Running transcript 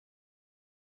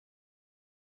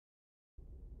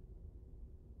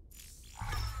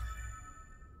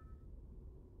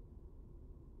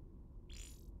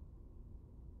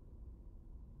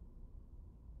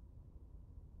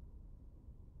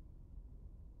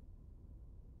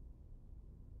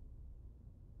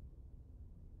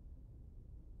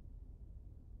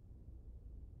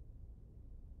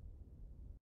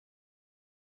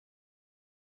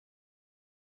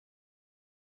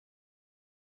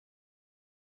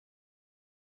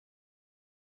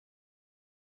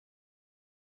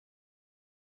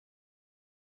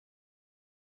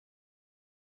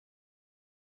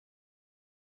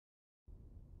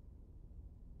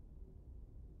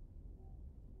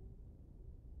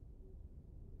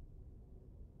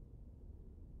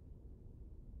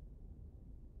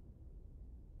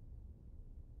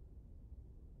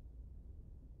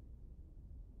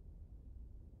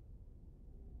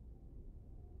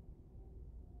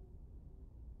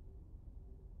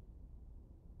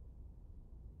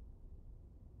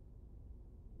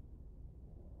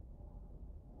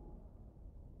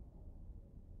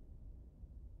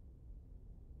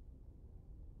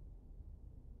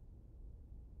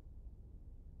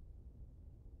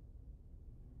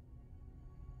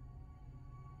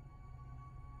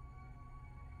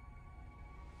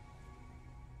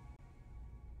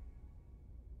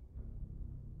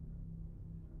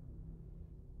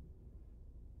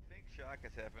Shark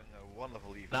is having a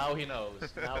wonderful evening. Now he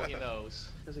knows. Now he knows.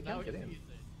 Because he can't get in.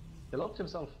 He locked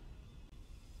himself.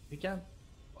 He can't.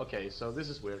 Okay, so this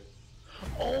is weird.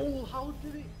 Oh, how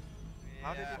did he?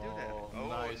 How did he do that? Oh,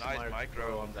 nice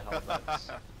micro on the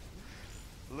helmets.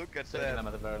 Look at Saving that. them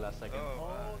at the very last second.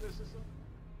 Oh, This is.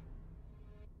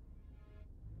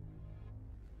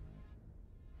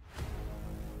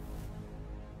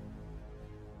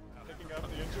 Picking up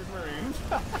the injured Marine.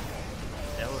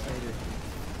 Elevated.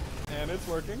 And it's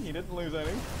working. He didn't lose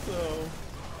any. So,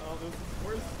 oh, this is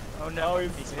worse. Oh no, Oh,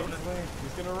 he's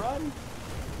gonna run.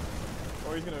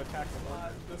 Or he's gonna attack the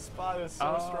spot. This spot is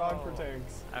so strong for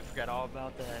tanks. I forgot all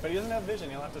about that. But he doesn't have vision.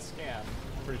 He'll have to scan.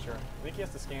 I'm pretty sure. I think he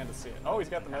has to scan to see it. Oh, he's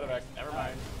got the medevac. Never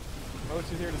mind. Roach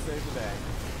is here to save the day.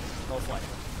 Most likely.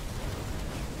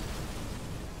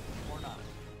 Or not.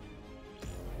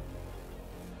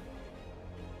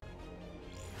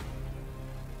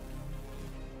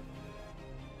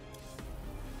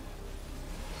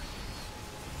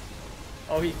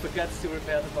 Oh, he forgets to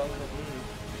repair the bunker.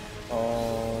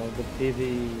 Oh, the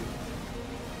PV.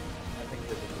 I think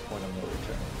this is the point of no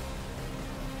return.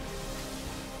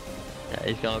 Yeah,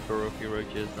 he's gonna go rookie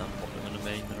roaches and pop them in the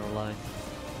main mineral line.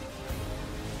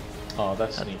 Oh,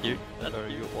 that's That's sneaky. cute. That are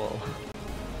you wall.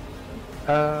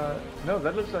 No,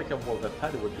 that looks like a wall that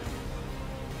Paddy would do.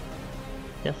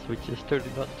 Yes, which is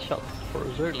 31 shots for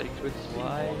Zerlings, which is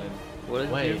why. What is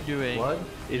Wait, he doing? what?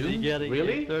 Is he You? getting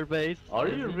Really? in third base? Are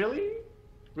Is you he- really?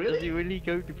 Really? Is he really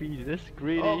going to be this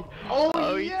greedy?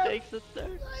 Oh, he yes! takes the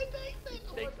third. He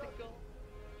takes the goal.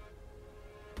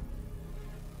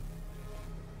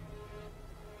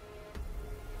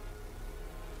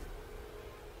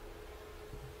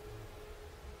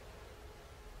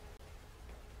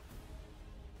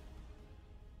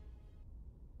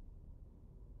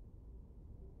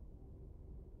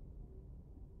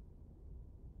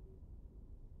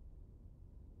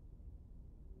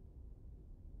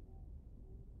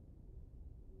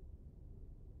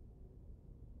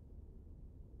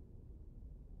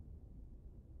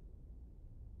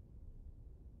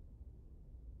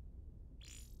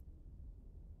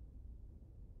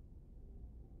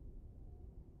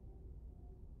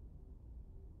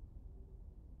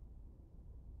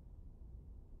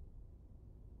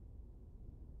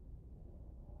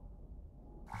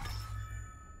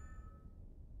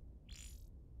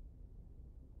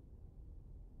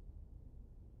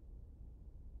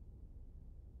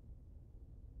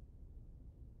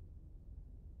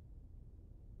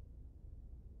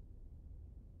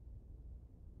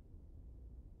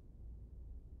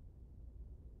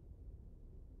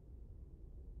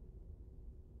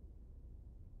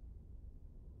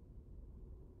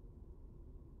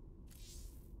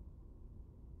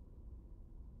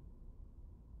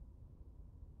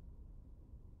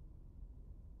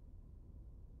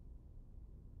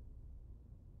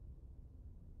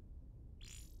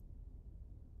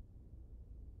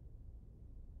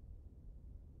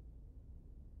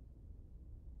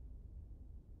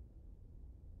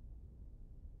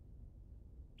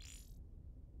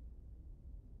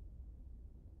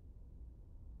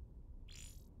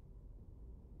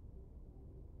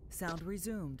 Sound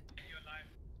resumed.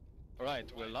 Alright,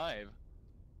 we're live.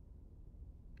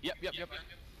 Yep.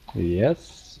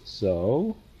 Yes,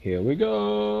 so here we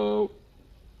go.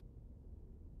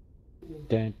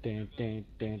 Dun, dun, dun,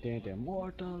 dun, dun, dun.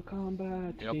 Mortal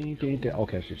Kombat. Yep. Dun, dun, dun.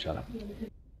 Okay, I should shut up.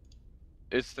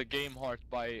 It's the Game Heart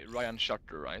by Ryan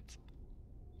Shutter, right?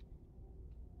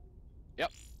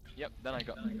 Yep, then I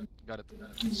got it.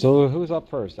 So who's up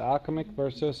first? Alchemic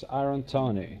versus Iron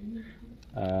Tony.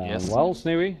 Yes. Well,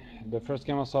 Sneewy, the first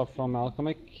game I saw from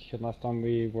Alchemic last time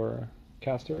we were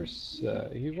casters,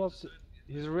 he's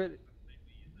really.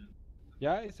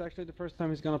 Yeah, it's actually the first time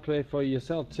he's gonna play for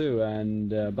ESL too,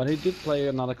 and but he did play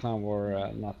another clan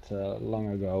war not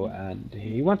long ago, and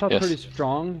he went out pretty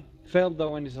strong. Failed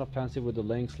though in his offensive with the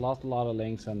links, lost a lot of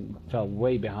links, and fell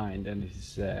way behind in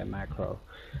his macro.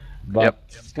 But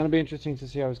it's gonna be interesting to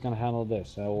see how he's gonna handle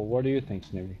this. What do you think,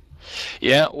 Sneevy?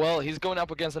 Yeah, well, he's going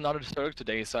up against another Zerg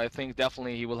today, so I think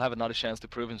definitely he will have another chance to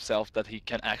prove himself that he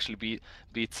can actually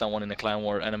beat someone in a clan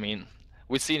war. And I mean,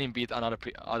 we've seen him beat other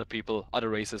people, other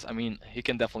races. I mean, he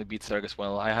can definitely beat Zerg as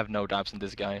well. I have no doubts in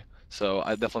this guy, so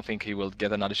I definitely think he will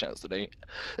get another chance today.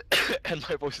 And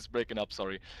my voice is breaking up,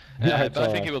 sorry. But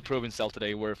I think he will prove himself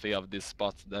today worthy of this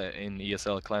spot in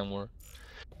ESL clan war.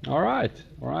 All right.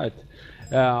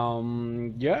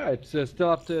 Yeah, it's still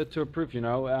up to proof, you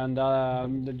know, and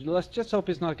let's just hope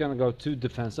he's not going to go too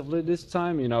defensively this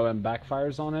time, you know, and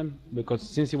backfires on him, because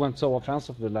since he went so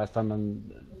offensively last time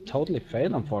and totally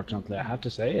failed, unfortunately. I have to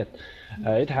say it.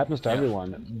 It happens to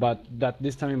everyone, but that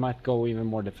this time he might go even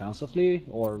more defensively,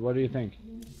 or what do you think?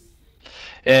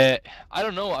 I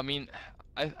don't know. I mean,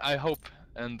 I hope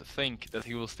and think that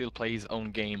he will still play his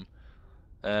own game.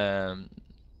 Yeah,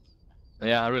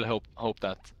 I really hope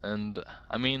that. And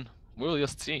I mean, we'll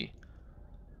just see.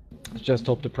 Just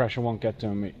hope the pressure won't get to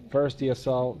me. First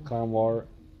ESL Clan War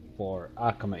for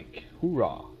Akamic.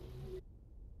 Hoorah!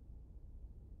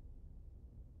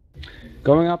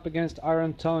 Going up against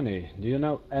Iron Tony. Do you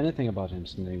know anything about him,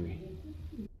 Sneevy?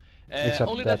 Except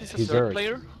Only that that he's a he's third Zerg.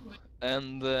 player,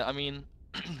 and I mean,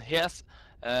 he has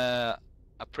a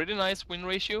pretty nice win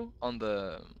ratio on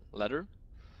the ladder.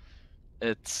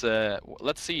 It's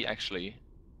let's see actually,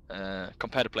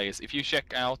 compare the players. If you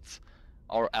check out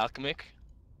our Alchemic,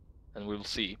 and we'll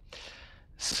see.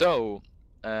 So,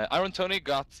 Iron Tony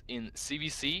got in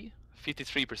CVC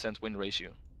 53% win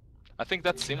ratio. I think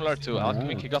that's similar to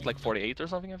Alchemic. He got like 48 or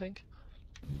something, I think.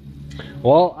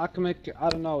 Well, Akamic, I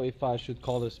don't know if I should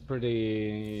call this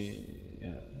pretty...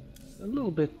 a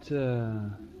little bit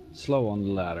slow on the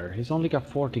ladder. He's only got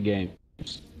 40 games.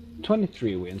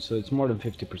 23 wins, so it's more than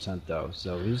 50% though,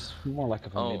 so he's more like a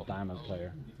mid-diamond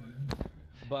player.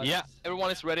 But yeah,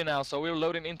 everyone is ready now, so we're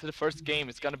loading into the first game.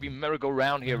 It's gonna be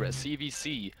merry-go-round here at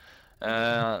CVC.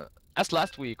 As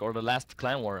last week, or the last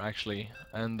Clan War actually.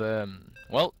 And,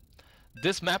 well,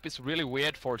 this map is really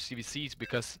weird for CVCs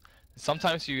because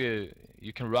sometimes you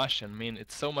can rush, and I mean,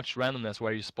 it's so much randomness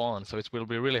where you spawn, so it will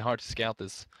be really hard to scout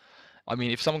this. I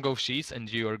mean, if someone goes cheese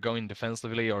and you are going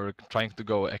defensively or trying to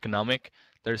go economic,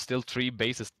 there's still 3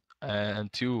 bases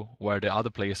and 2 where the other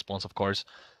player spawns, of course.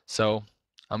 So,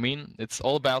 I mean, it's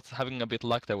all about having a bit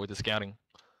luck there with the scouting.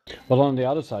 Well, on the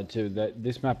other side too,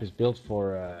 this map is built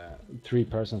for 3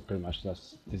 persons pretty much.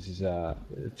 This is a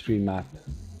 3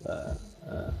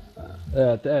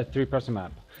 person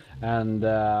map, and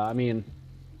I mean,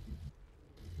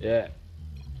 yeah,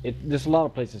 there's a lot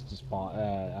of places to spawn.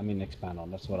 I mean, expand on.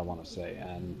 That's what I want to say,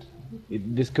 and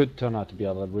this could turn out to be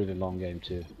a really long game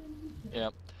too. Yeah.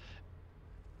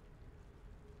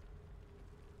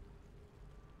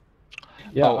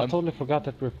 Yeah, I totally forgot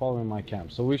that we're following my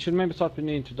camp. So we should maybe start with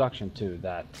the introduction too.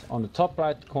 That on the top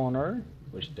right corner,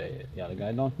 which the other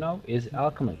guy don't know, is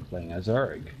Alchemist playing as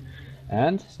Zerg.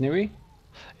 And Sneery?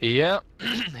 Yeah,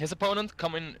 his opponent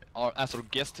coming as our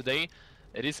guest today,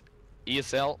 it is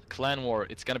ESL Clan War.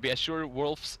 It's gonna be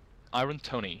AzureWolves Iron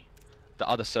Tony, the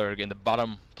other Zerg in the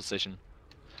bottom position.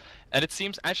 And it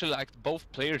seems actually like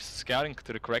both players scouting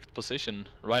to the correct position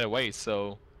right away,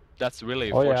 so that's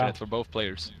really fortunate for both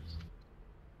players.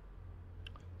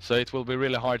 So it will be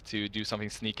really hard to do something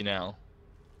sneaky now.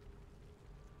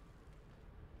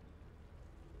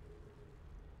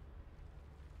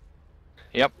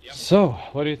 Yep. So,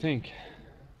 what do you think?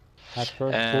 At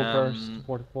first, full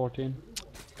first, 14?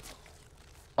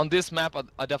 On this map,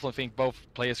 I definitely think both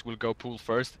players will go pool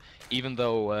first, even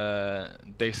though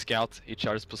they scout each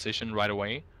other's position right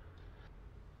away.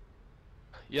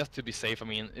 Just to be safe, I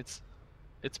mean, it's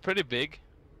pretty big.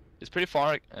 It's pretty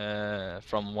far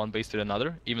from one base to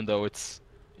another, even though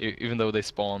they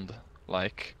spawned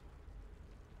like,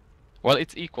 well,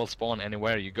 it's equal spawn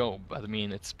anywhere you go, but I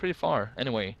mean, it's pretty far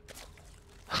anyway.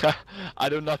 I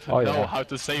do not know how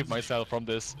to save myself from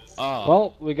this.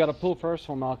 Well, we got a pull first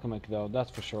from Alchemic though,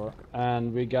 that's for sure.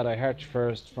 And we got a hatch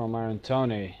first from Iron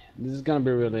Tony. This is gonna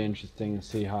be really interesting to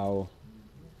see how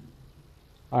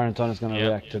Iron Tony is gonna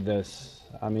react to this.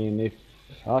 I mean, if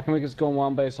Alchemic is going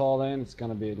one base all in, it's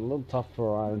gonna be a little tough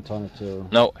for Iron Tony to...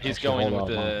 No, he's going with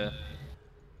the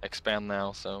expand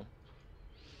now, so...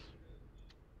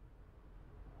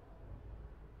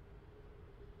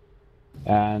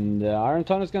 And Iron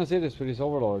Tony is gonna see this with his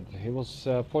Overlord. He was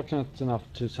fortunate enough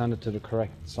to send it to the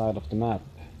correct side of the map.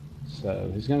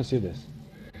 So he's gonna see this.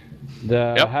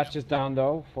 The hatch is down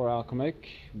though for Alchemic,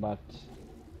 but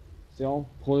still,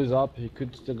 pull is up. He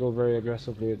could still go very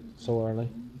aggressively so early.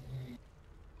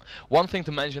 One thing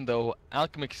to mention though,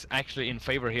 Alchemic is actually in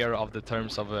favor here of the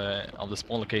terms of the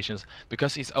spawn locations,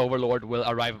 because his Overlord will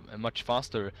arrive much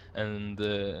faster and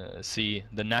see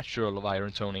the natural of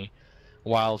Iron Tony,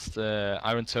 whilst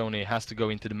Iron Tony has to go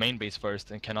into the main base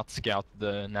first and cannot scout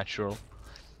the natural.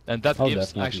 And that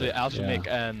gives actually Alchemic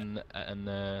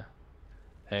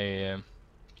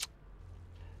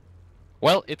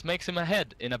well, it makes him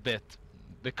ahead in a bit,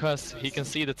 because he can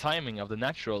see the timing of the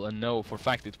natural and know for a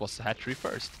fact it was hatchery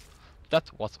first. That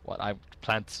was what I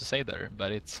planned to say there,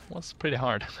 but it was pretty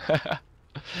hard.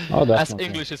 As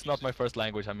English is not my first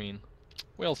language, I mean,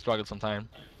 we all struggle sometime.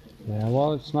 Yeah,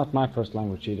 well, it's not my first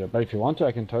language either, but if you want to,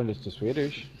 I can turn this to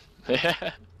Swedish.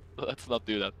 let's not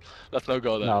do that. Let's no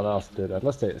go there. No, let's do that.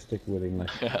 Let's stick with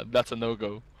English. Yeah, that's a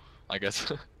no-go, I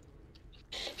guess.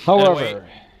 However, Anyway.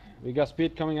 we got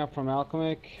speed coming up from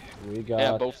Alchemic. We got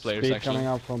Yeah, both players, speed actually. coming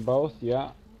up from both.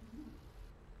 Yeah.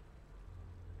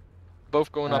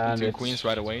 Both going up And into it's Queens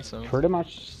right away, so... Pretty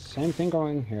much same thing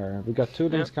going here. We got two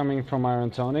links coming from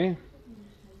Iron Tony.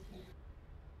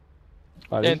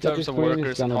 But In he's got terms his of queen, he's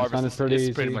workers and gonna defend harvest, it pretty it's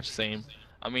easy. pretty much the same.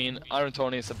 I mean, Iron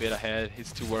Tony is a bit ahead,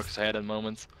 he's 2 workers ahead at the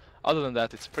moment. Other than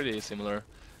that, it's pretty similar.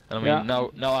 And I mean, Yeah.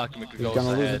 now Alchemic He's goes gonna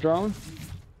lose the ahead. drone?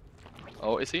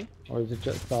 Oh, is he? Or is it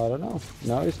just, I don't know.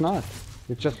 No, it's not.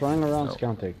 It's just running around No.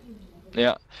 scouting.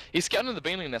 Yeah. He's scouting the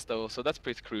Baneling nest though, so that's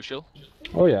pretty crucial.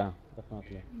 Oh yeah,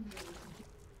 definitely.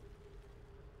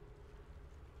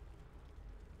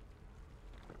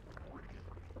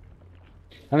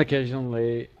 And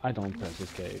occasionally I don't press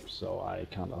escape, so I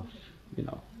kind of, you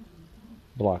know,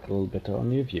 block a little bit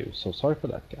on your view. So sorry for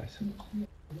that, guys.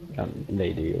 And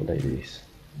lady or ladies.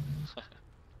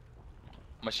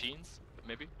 Machines,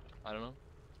 maybe? I don't know.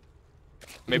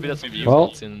 Maybe that's maybe Well-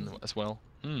 what's in as well.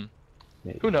 Hmm.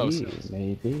 Maybe, Who knows?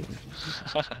 Maybe.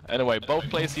 Anyway, both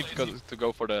players seem to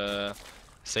go for the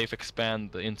safe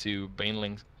expand into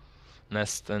Baneling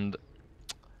nest, and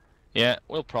yeah,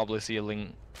 we'll probably see a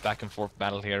Ling back and forth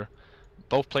battle here.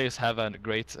 Both players have a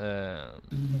great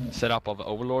setup of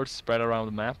overlords spread around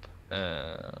the map,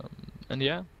 and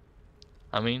yeah,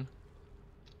 I mean,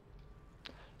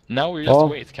 now we just Well,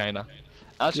 wait, kinda.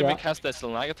 Alchemic yeah. has the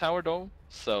Selnaga tower though,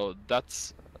 so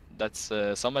that's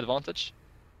some advantage.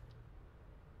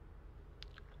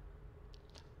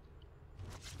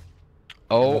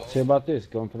 Oh, Let's see about this.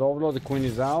 Going for the overlord, the queen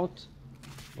is out.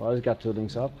 Well, he's got 2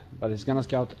 links up, but he's gonna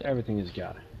scout everything he's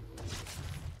got.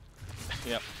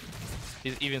 yeah.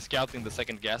 He's even scouting the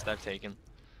second gas they've taken.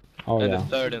 Oh And yeah. the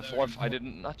third and fourth, I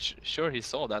didn't not sure he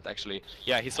saw that actually.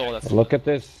 Yeah, he saw that. Look at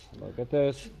this. Look at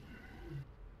this.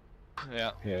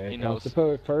 Yeah, Here he comes knows.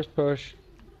 the first push.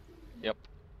 Yep.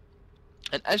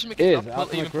 And Alchemic Is is not even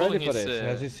Alchemic pulling ready for his. this?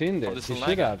 Has he seen from this? the He Selnaga.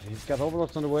 should have. He's got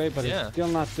overlords on the way, but Yeah. he's still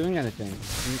not doing anything.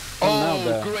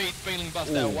 Oh, great Baneling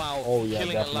bust there! Ooh. Wow, Oh, yeah,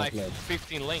 killing like definitely.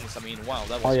 15 links. I mean, wow,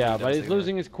 that was. Oh yeah, really but he's devastating.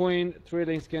 losing his queen. 3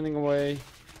 links getting away.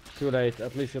 Too late.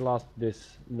 At least he lost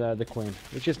the queen,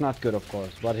 which is not good, of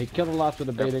course. But he killed a lot with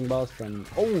the baiting bust. And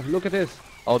oh, look at this!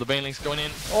 Oh, the Baneling's going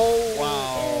in. Oh,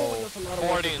 Wow. that's a lot of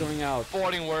workers 14 going out.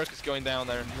 14 work is going down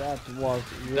there. That was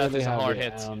really That is a hard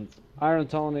heavy, hit. and Iron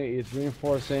Tony is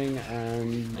reinforcing,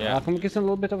 and Yeah. Alchemic is in a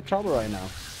little bit of trouble right now.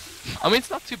 I mean, it's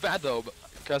not too bad though,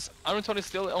 because Iron Tony is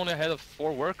still only ahead of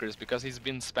 4 workers because he's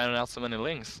been spamming out so many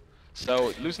links.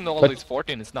 So losing all But- these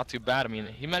 14 is not too bad. I mean,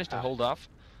 he managed to hold off,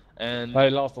 and But he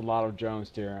lost a lot of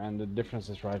drones there, and the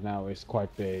differences right now is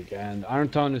quite big. And Iron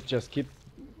Tony is just keep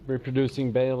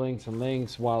reproducing bailings and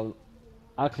links, while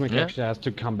Alchemic Yeah. actually has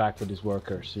to come back with his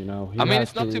workers. You know. He I mean, has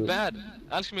it's not to- too bad.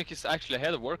 Alchemic is actually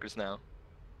ahead of workers now.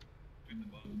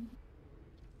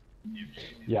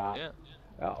 Yeah. Yeah.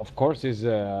 Of course, he's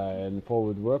in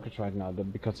forward workers right now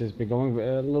because he's been going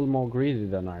a little more greedy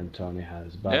than Iron Tony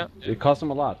has. But Yeah. it cost him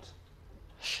a lot.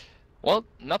 Well,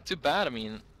 not too bad. I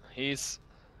mean, he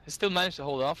still managed to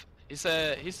hold off. He's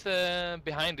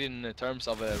behind in terms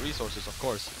of resources, of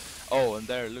course. Oh, and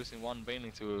they're losing 1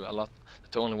 Baneling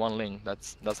to only 1 Ling.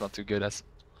 That's not too good. As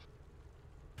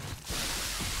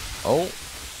oh,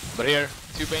 but here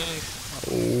 2 Banelings.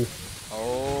 Oh.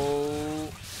 Oh,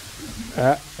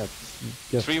 That's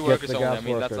just 3 get workers the only. gas I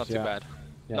mean, that's workers, not too yeah. bad.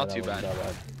 Yeah, Not that too wasn't bad.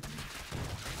 that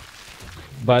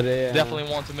But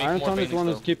Definitely want to make Iron more Tony is the one Banelings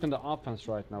who's though. keeping the offense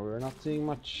right now. We're not seeing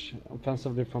much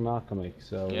offensively from Alchemic,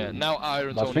 so Yeah, now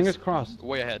Iron but Tony's fingers crossed.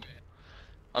 way ahead.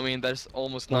 I mean, there's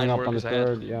almost Going 9 up on the workers ahead.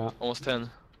 third, yeah. Almost 10.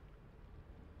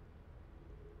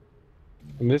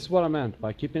 And this is what I meant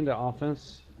by keeping the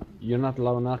offense. You're not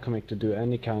allowing Alchemic to do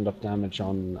any kind of damage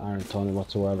on Iron Tony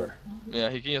whatsoever. Yeah,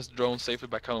 he can just drone safely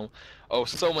back home. Oh,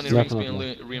 so many links being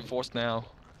Definitely. reinforced now.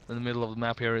 In the middle of the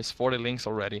map here is 40 links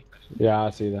already. Yeah, I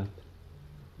see that.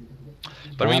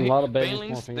 But I And mean, a lot of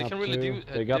Banelings, Banelings they morphing can up really too. do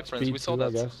a They got difference. speed We saw too, I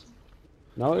that. guess.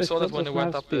 No, We it's saw that not when just they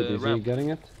went not up the speed. Is he ramp. getting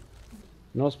it?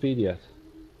 No speed yet.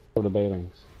 For the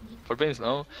Banelings. For Banelings,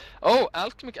 no. Oh,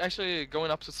 Alchemic actually going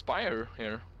up to Spire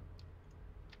here.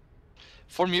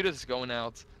 4 Muted is going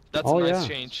out. That's Oh, a nice yeah.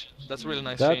 change. That's a really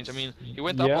nice That's- change. I mean, he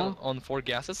went yeah. up on 4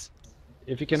 gases.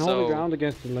 If you can hold So- the ground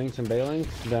against the Links and Banelings,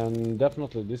 then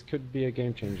definitely this could be a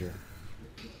game changer.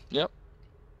 Yep.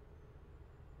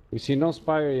 We see no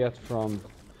Spire yet from...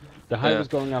 The hive Yeah. is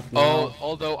going up now. Oh,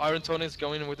 although Iron Tony is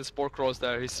going in with the Spore Crows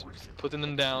there, he's putting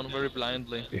them down very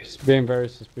blindly. It's being very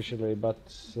suspiciously, but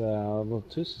well,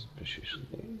 too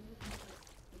suspiciously.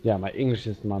 Yeah, my English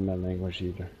is not my language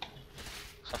either.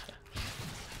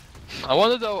 I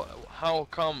wonder though how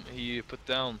come he put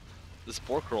down the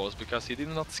spore crawlers, because he did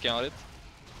not scout it.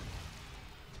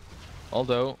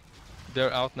 Although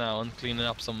they're out now and cleaning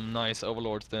up some nice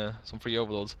overlords there, some free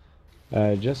overlords.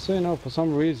 Just so you know, for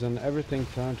some reason everything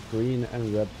turned green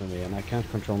and red for me, and I can't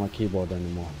control my keyboard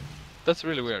anymore. That's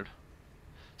really weird.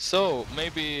 So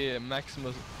maybe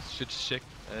Maximus should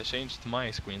change to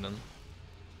my screen then.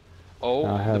 Oh,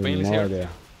 I have the Bane's no here. idea.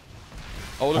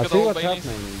 Oh, look I at see all what's Bane's.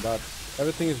 happening, but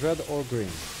everything is red or green.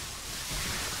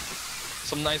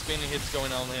 Some nice Bane hits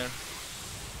going on here.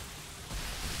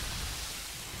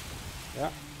 Yeah.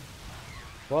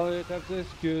 Well, it has to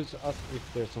excuse us if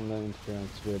there's some lane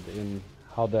interference in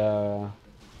how the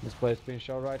display is being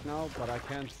shown right now, but I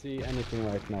can't see anything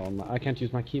right now. I can't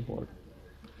use my keyboard.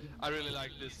 I really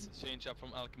like this change up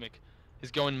from Alchemic.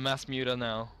 He's going mass muta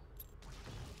now.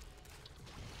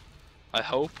 I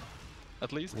hope,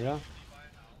 at least. Yeah.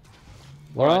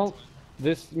 Well, Alright.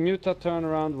 this muta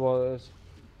turnaround was,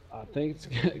 I think it's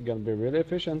gonna be really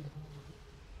efficient.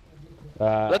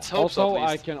 Let's hope so, also, at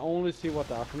I least. can only see what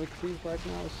the Alchemic sees right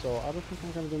now, so I don't think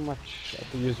I'm gonna do much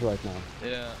to use right now.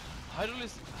 Yeah.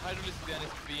 Hydralisk again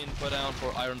is being put down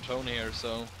for Iron Throne here,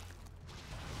 so...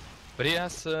 But he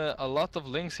has a lot of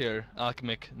links here,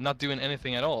 Alchemic, not doing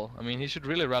anything at all. I mean, he should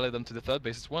really rally them to the third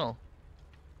base as well.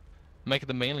 Make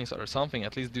the main links or something,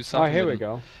 at least do something. Oh, here with we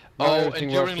them. go. Now Oh, everything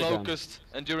Enduring works again. Locust.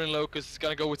 Enduring Locust is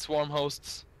gonna go with Swarm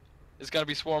Hosts. It's gonna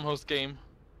be Swarm Host game.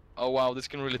 Oh wow, this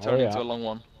can really turn yeah. into a long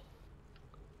one.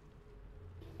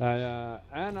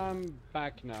 And I'm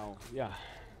back now. Yeah,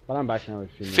 but I'm back now if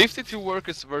you need. 52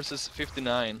 workers versus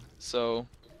 59, so...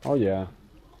 Oh yeah.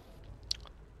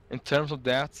 In terms of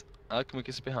that, Alchemic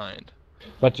is behind.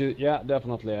 But yeah,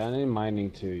 definitely, and in mining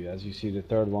too. As you see, the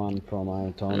third one from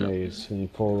Iron Tony is in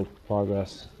full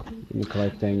progress in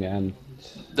collecting, and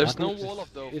There's no Alchemix wall up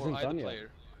though for isn't either done yet. player.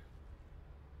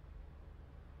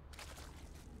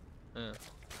 Yeah.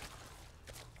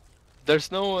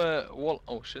 There's no wall.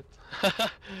 Oh shit!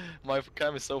 My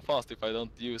cam is so fast if I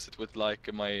don't use it with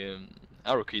like my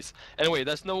arrow keys. Anyway,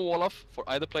 there's no wall off for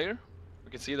either player.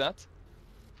 We can see that.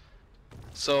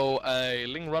 So a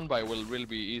Ling run by will really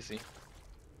be easy.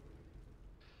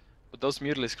 But those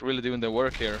Mutalisks really doing their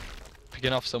work here,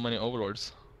 picking off so many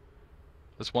overlords.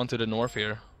 There's one to the north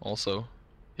here also,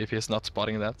 if he's not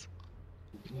spotting that.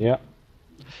 yeah.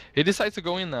 He decides to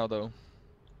go in now though.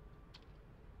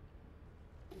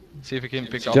 See if he can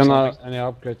pick up Still something. not any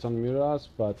upgrades on Muras,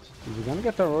 but is he gonna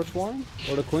get the Roach Warren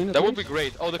or the Queen? That would be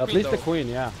great. Oh, the At Queen least though. the Queen,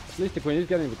 yeah. At least the Queen. He's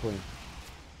getting the Queen.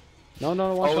 No, one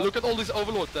Oh, shot. look at all these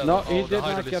overlords there. No, oh, he the did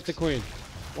not get the Hydralisks. Queen.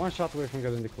 One shot away from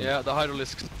getting the Queen. Yeah, the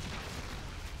Hydralisks.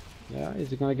 Yeah, is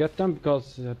he gonna get them?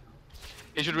 Because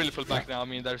He should really pull back now. I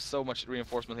mean, there's so much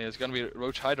reinforcement here. It's gonna be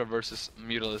Roach Hydra versus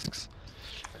Mutalisks.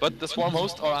 But the Swarm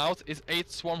Hosts are out. It's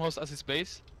 8 Swarm Hosts as his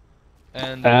base.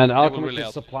 And they will Alchemist really is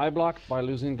help. supply blocked by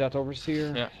losing that Overseer.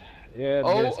 Yeah. Yeah,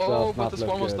 this Oh, does but not the look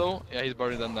Swarm Host good. though. Yeah, he's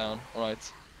burning them down.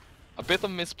 Alright. A bit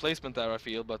of misplacement there, I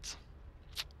feel, but...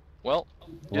 Well,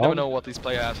 you never know what these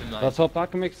players have in mind. Let's hope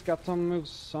Alchemix got some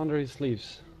moves under his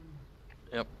sleeves.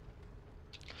 Yep.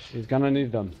 He's gonna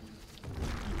need them.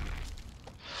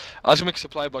 Alchemic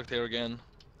supply blocked here again.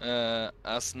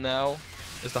 As now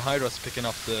is the Hydras picking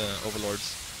up the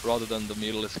Overlords rather than the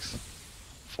Mutalisks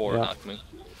for Yeah. Alchemy.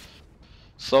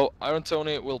 So Iron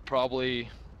Tony will probably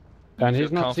And feel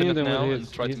he's not seeing confident them now with and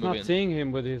his. try to He's move not in. seeing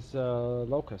him with his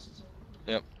locusts.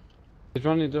 Yep. He's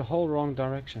running the whole wrong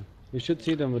direction. You should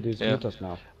see them with his Yeah. mutas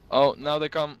now. Oh, now they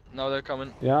come. Now they're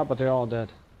coming. Yeah, but they're all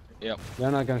dead. Yep.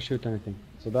 They're not gonna shoot anything,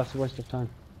 so that's a waste of time.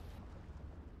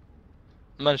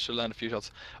 Managed to land a few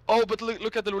shots. Oh, but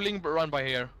look at the Ling run by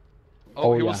here.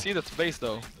 Oh, he will yeah. see that base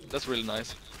though. That's really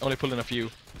nice. Only pulling a few.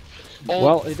 Oh,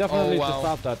 Well, he definitely needs wow. to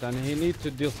stop that, and he needs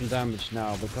to deal some damage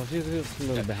now because he's just a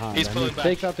little behind. he's And pulling he back.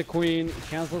 takes out the queen,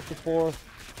 cancels the fourth,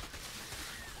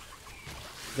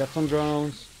 gets some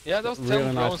drones. Yeah, that was Really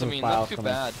 10 nice drones. I move mean, by not too Alchemy.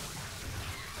 bad.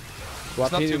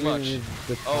 What not he too really much. needs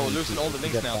the Oh, time losing to all the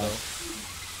links get now back. though.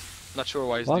 Not sure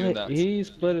why he's Well, doing that. he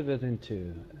split it in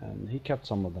two, and he kept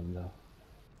some of them though.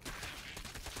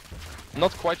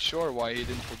 Not quite sure why he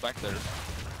didn't pull back there.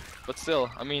 But still,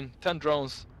 I mean, 10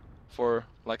 drones for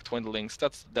like 20 links,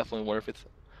 that's definitely worth it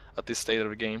at this state of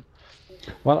the game.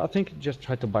 Well, I think he just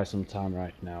tried to buy some time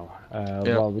right now. Yeah.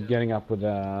 Well, with getting up with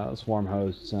swarm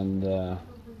hosts and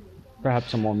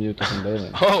perhaps some more mutas and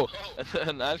bailing. Oh,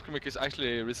 and Alchemic is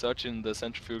actually researching the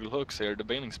centrifugal hooks here, the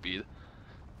bailing speed.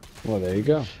 Well, there you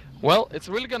go. Well, it's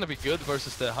really gonna be good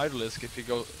versus the Hydralisk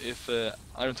if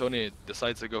Iron Tony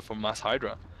decides to go for mass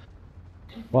Hydra.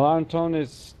 Well, Anton is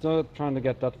still trying to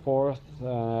get that fourth.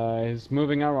 He's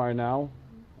moving out right now.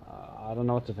 I don't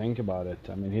know what to think about it.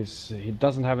 I mean, he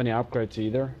doesn't have any upgrades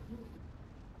either.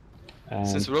 And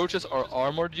Since roaches are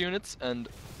armored units and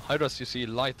hydras you see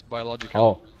light biological.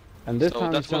 oh, and this So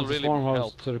time he that will sends the really swarm host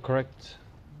help. to the correct.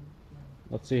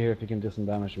 Let's see here if he can do some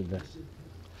damage with this.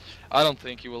 I don't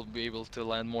think he will be able to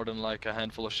land more than like a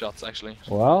handful of shots actually.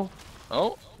 Well,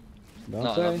 Oh, don't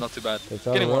no, say. not too bad. It's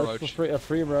Getting a one roach, roach. for a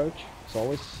free roach. It's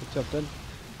always accepted.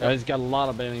 He's got a lot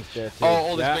of banelings there too. Oh,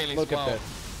 all these yeah, banelings, look wow. at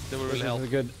this. They will This really is help. a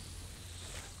good.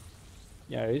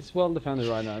 Yeah, he's well defended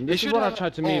right now. And this is should what I have-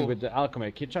 tried to mean oh. with the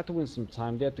Alchemic. He tried to win some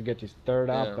time there to get his third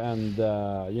up Yeah.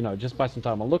 and, you know, just buy some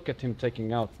time. And look at him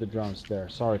taking out the drones there.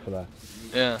 Sorry for that.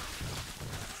 Yeah.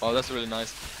 Oh, that's really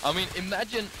nice. I mean,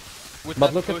 imagine with But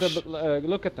that look push... at the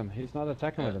look at them. He's not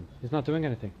attacking with them. He's not doing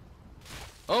anything.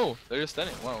 Oh, they're just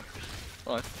standing. Wow.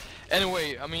 Alright.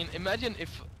 Anyway, I mean, imagine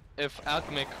if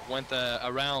Alchemic went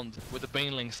around with the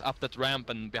banelings up that ramp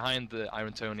and behind the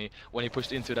Iron Tony when he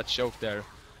pushed into that choke there.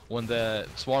 When the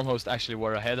swarm host actually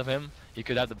were ahead of him, he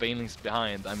could have the banelings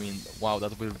behind. I mean, wow,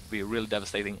 that would be really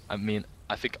devastating. I mean,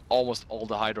 I think almost all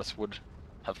the hydras would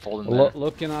have fallen there.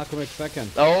 Look in Alchemic second.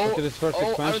 Oh, Look at his first Iron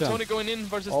expansion. Tony going in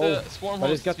versus Oh, the swarm but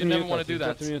he's host. got You to never mute want us. to do He's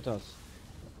got that. to mute us.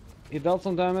 He dealt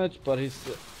some damage, but his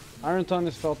Iron Tony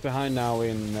is felt behind now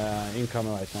in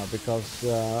incoming right now because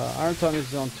Iron Tony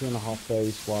is on 2.5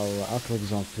 days while Alchemic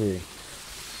is on 3.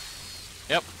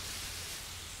 Yep.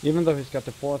 Even though he's got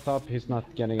the 4th up, he's not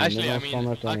getting Actually, any I more mean,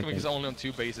 summers or Alchemic is anything. only on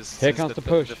 2 bases. Here since comes the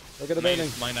push. Look at the main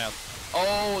bailing. mine out.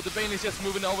 Oh, the bailing is just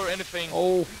moving over anything.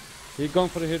 Oh, he's going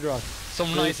for the Hydra. Some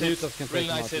Really nice hits, Mutas can really take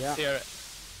him nice out, hits yeah. here.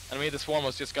 And I mean, the swarm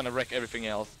was just gonna wreck everything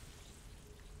else.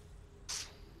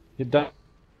 He done.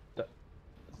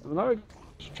 No,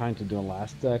 trying to do a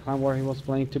last clan war he was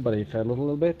playing to, but he failed a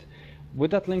little bit.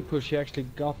 With that link push, he actually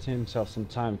got himself some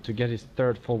time to get his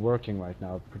 3rd full working right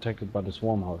now, protected by the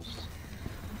swarm hosts.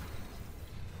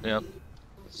 Yeah.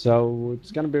 So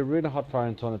it's gonna be really hard for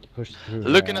Iron Tony to push through.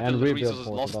 Looking at and the rebuild resources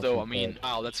for lost the though, I bottom mean, third.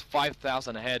 wow, that's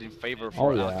 5,000 ahead in favor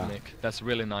for Oh, yeah. Alchemic. That's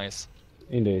really nice.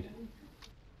 Indeed.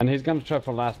 And he's gonna try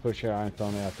for last push here, Iron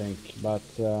Tony, I think. But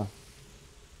well.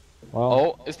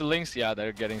 Oh, is the links? Yeah,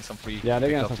 they're getting some free Yeah, they're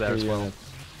getting pickups some there free as well. units.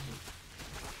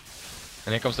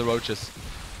 And here comes the roaches.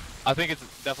 I think it's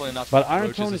definitely not But for Iron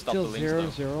roaches to Tony is stop still the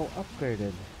links, 0-0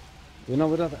 upgraded. You know,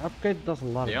 without the upgrade, it does a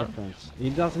lot Yeah. of difference. He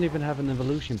doesn't even have an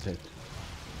evolution pit.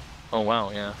 though. Oh wow,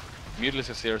 yeah. Mutilus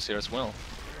is 0-0 as well.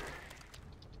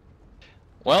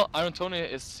 Well, Iron Tony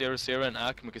is 0-0 and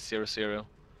Alchemic is 0-0.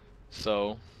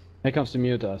 So... Here comes to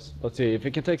mute us. Let's see if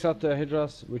he can take out the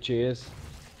Hydras, which he is.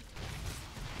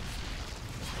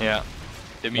 yeah.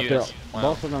 The But Mutilus. Wow.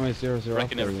 both of them is 0-0 Wrecking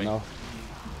upgrade, you everything. know.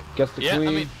 Gets the Yeah, queen.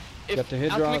 I mean, if Get the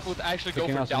Hydras, Alchemic would actually go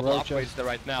picking for out some double roaches. upgrades there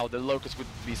right now, the Locust would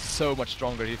be so much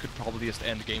stronger, he could probably just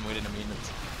end the game within a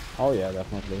minute. Oh yeah,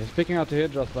 definitely. He's picking out the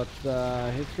Hydras, but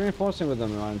he's reinforcing with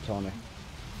them, Iron Tony.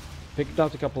 Picked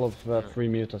out a couple of free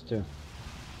mutas too.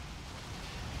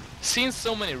 Seeing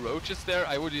so many roaches there,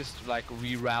 I would just like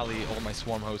re-rally all my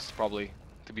swarm hosts probably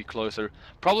to be closer.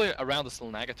 Probably around the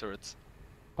Slanaga turrets.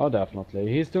 Oh,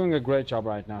 definitely. He's doing a great job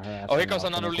right now. Oh, here comes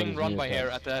another lean run by here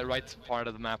at the right part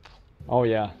of the map. Oh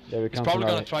yeah, there we He's come. probably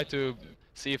gonna try to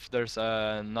see if there's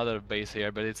another base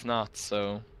here, but it's not,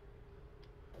 so...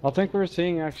 I think we're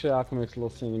seeing actually Alchemic's little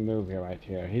silly move here, right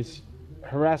here. He's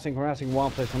harassing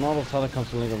one place, and all of a sudden comes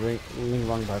the Ling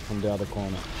run by from the other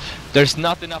corner. There's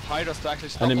not enough Hydras to actually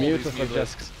stop And the all these mutas are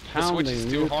just Mutalisks. The switch pounding is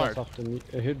too hard. mutas off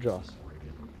the Hydras.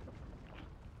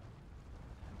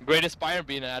 Great Aspire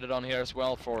being added on here as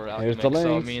well for Here's Alchemic, the so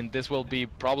I links. mean, this will be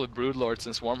probably Broodlords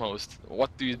and Swarmhost.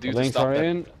 What do you do The to links stop are that?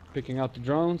 in, picking out the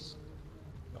drones.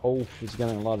 Oh, he's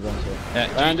getting a lot of drones here.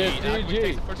 Yeah, And GG, it's Alchemic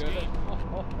takes the GG. first game.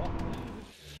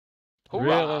 Really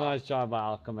Hoorah! nice job by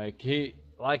Alchemic. He,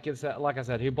 like I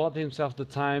said, he bought himself the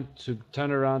time to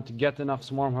turn around to get enough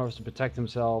swarm horse to protect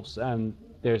themselves, and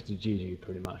there's the GG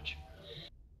pretty much.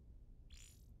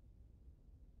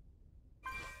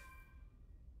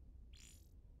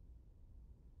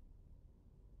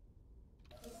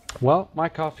 Well, my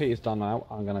coffee is done now.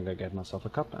 I'm gonna go get myself a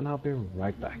cup, and I'll be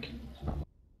right back.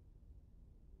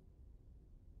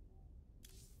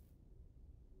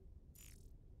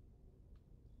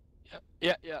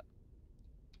 Yeah.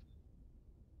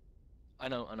 I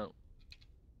know.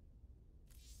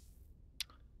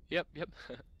 Yep.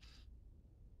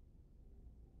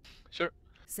 Sure.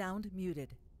 Sound muted.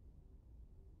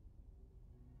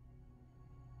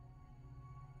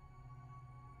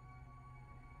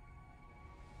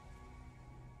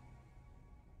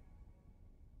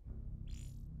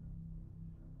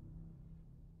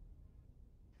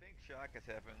 I think Shark is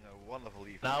having a wonderful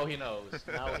evening. Now he knows.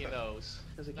 Now he knows.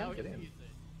 Because he can't get in.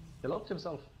 He locked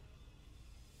himself.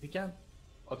 He can.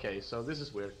 Okay, so this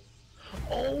is weird.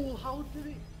 Oh, how did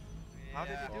he? How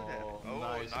did he do that? Oh,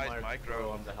 nice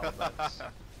micro. on the helmets.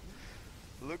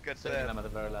 Look at Saving that. them at the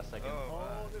very last second. Oh,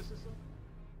 Oh, this is so...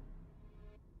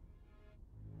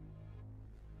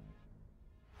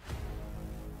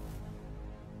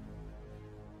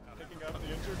 Picking up the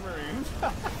injured Marine.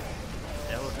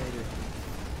 Elevator.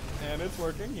 And it's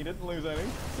working. He didn't lose any.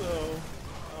 So,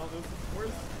 oh, this is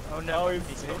worse. Oh no, Oh,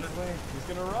 he's going away.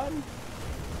 He's gonna run.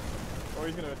 Or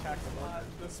he's gonna attack the spot.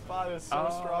 This spot is so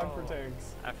strong for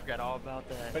tanks. I forgot all about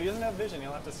that. But he doesn't have vision.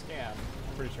 He'll have to scan.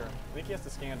 I'm pretty sure. I think he has to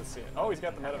scan to see it. Oh, he's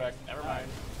got the medevac. Never mind.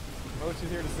 Moch is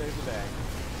here to save the day.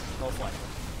 Most likely.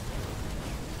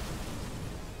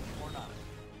 Or not.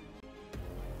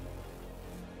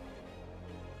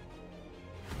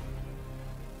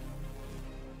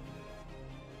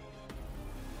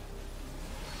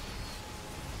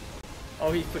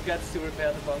 Oh, he forgets to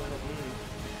repair the bunker.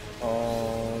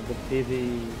 Oh, the pity.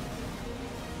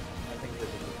 I think this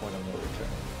is the point of no return.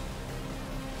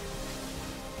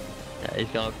 Yeah, he's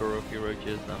gonna throw a few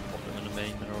roaches and pop them in the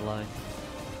main mineral line.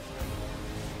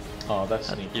 Oh, that's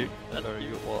That's sneaky. cute. That are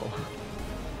you wall.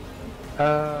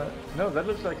 No, that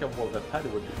looks like a wall that Paddy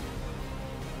would do.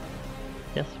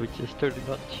 Yes, which is 30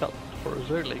 shot for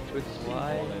Zerlings, which is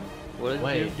why. What is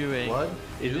Wait, he doing? what?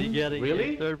 Is he getting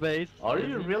really? in third base? Are Is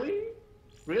you he- really? Is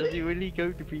he Really? really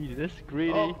going to be this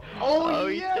greedy? Oh, oh,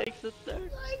 he yes! takes the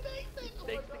third. He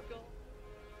takes the goal.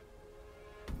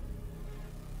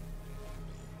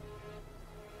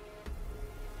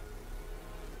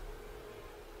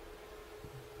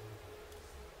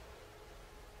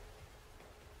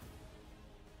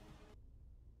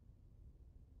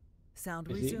 Sound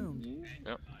Is he? resumed.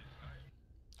 Yep.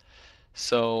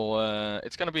 So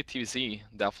it's gonna be TVC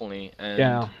definitely. And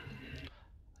Yeah.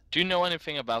 do you know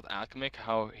anything about Alchemic?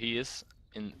 How he is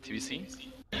in TVC?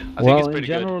 I think he's Well, pretty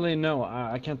generally, no.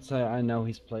 I can't say I know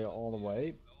his play all the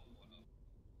way.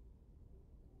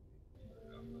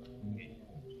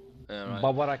 good. Right.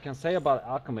 But what I can say about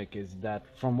Alchemic is that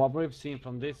from what we've seen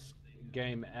from this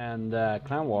game and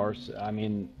Clan Wars, I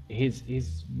mean, he's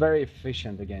very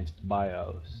efficient against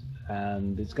bios,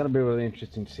 and it's gonna be really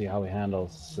interesting to see how he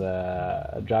handles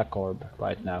Dracorb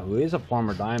right now, who is a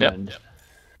former Diamond,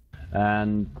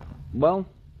 and well,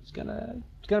 it's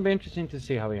gonna be interesting to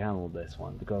see how he handled this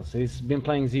one, because he's been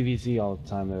playing ZVZ all the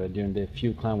time during the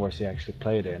few Clan Wars he actually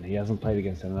played in. He hasn't played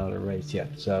against another race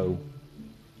yet, so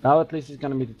now at least he's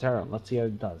gonna meet the Terran. Let's see how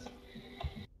it does.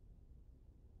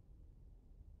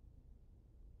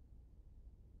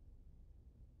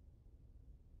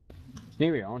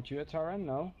 Sneery, aren't you a Terran?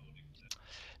 No?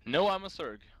 No, I'm a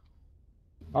Zerg.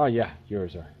 Oh yeah,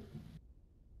 yours are.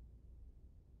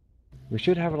 We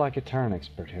should have like a Terran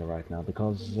expert here right now,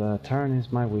 because Terran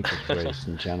is my weakest race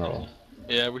in general.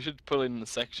 Yeah, we should pull in the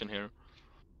section here.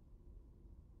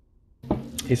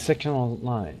 Is section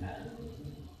online?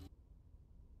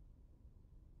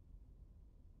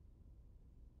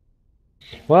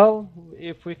 Well,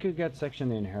 if we could get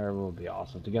section in here, it would be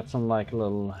awesome to get some like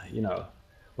little, you know,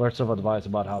 words of advice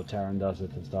about how Terran does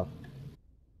it and stuff.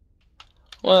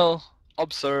 Well,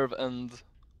 observe and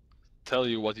tell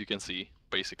you what you can see,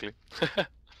 basically.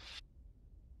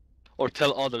 Or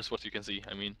tell others what you can see,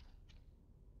 I mean.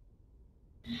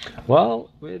 Well,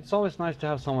 it's always nice to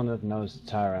have someone that knows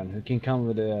Terran, who can come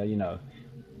with, you know,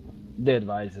 the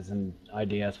advices and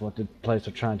ideas, what the players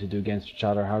are trying to do against each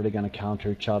other, how they're going to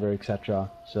counter each other, etc.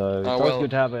 So it's always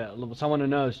good to have someone who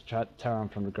knows Terran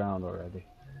from the ground already.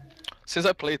 Since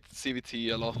I played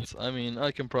CVT a lot, I mean,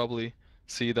 I can probably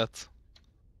see that.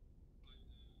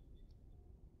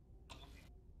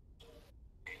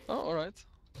 Oh, alright.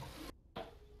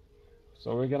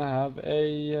 So we're gonna have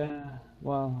a,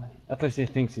 well, at least he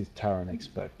thinks he's Terran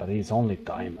expert, but he's only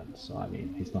Diamond, so I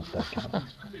mean, he's not that kind of...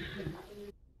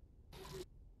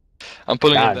 I'm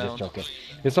pulling it I'm down. just joking.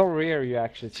 It's so rare you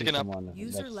actually see Chicken up. someone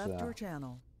User left your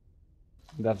channel.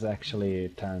 that's actually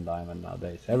Terran Diamond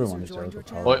nowadays. Everyone is joined your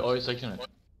Turtle channel. Power. Oi, section it.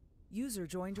 User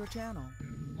joined your channel.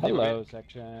 Hello,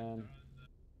 Section.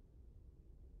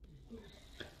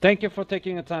 Thank you for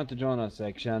taking the time to join us,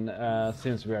 Section.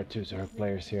 Since we are two Zerg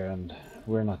players here and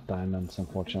we're not Diamonds,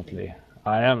 unfortunately.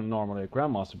 I am normally a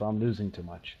Grandmaster, but I'm losing too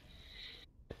much.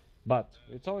 But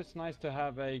it's always nice to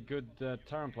have a good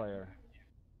Terran player.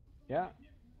 Yeah.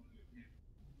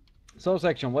 So,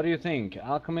 Section, what do you think?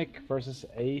 Alchemic versus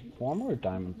a former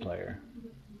Diamond player?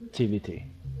 TVT.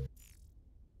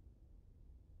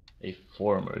 A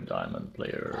former Diamond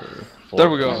player. There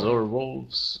we go.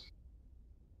 AzureWolves.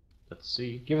 Let's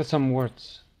see. Give us some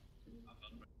words.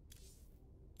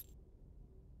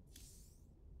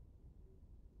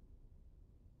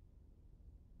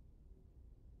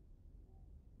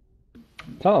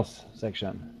 Tell us,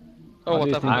 section. Oh,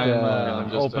 What what do you happened? think I'm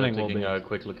just opening will taking be? a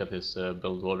quick look at his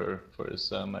build order for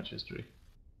his match history.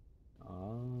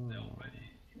 Oh.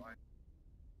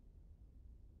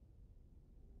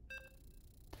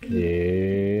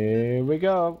 Here we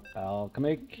go.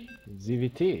 Alchemic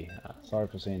ZVT. Sorry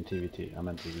for saying TVT. I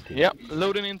meant TVT. Yeah,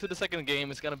 loading into the second game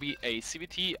is gonna be a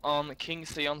CVT on King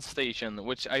Seon Station,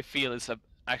 which I feel is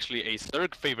actually a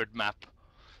Zerg favorite map,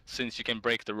 since you can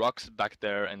break the rocks back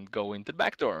there and go into the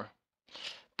back door.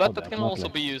 But that can also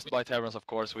be used by Terrans, of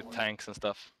course, with tanks and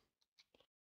stuff.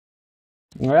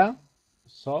 Yeah.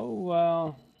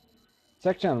 So,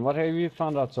 section, what have you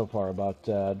found out so far about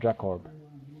Dracorb?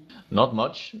 Not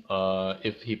much.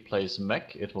 If he plays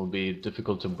mech, it will be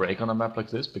difficult to break on a map like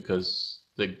this because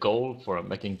the goal for a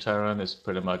meching Terran is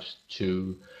pretty much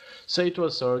to say to a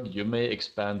Zerg, you may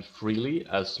expand freely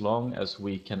as long as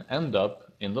we can end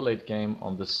up in the late game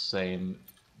on the same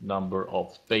number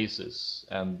of bases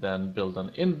and then build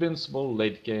an invincible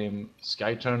late game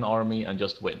Skyturn army and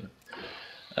just win.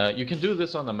 You can do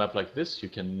this on a map like this. You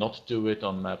cannot do it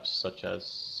on maps such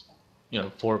as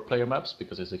 4-player maps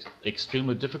because it's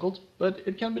extremely difficult, but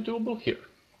it can be doable here.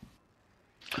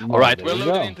 Alright, we're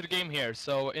loading into the game here.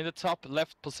 So in the top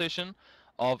left position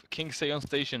of King Seon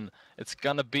Station, it's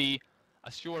gonna be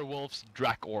AzureWolves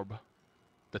Dracorb,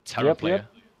 the Terran player.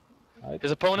 Right.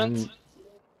 His opponent,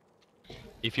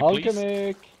 if you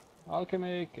please.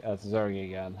 Alchemic as Zerg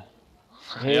again.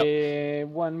 He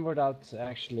won without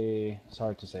actually,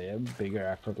 sorry to say, a bigger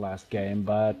effort last game,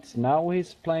 but now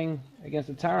he's playing against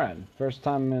the Terran. First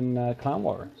time in Clan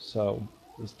War, so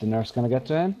is the nurse gonna get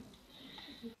to him?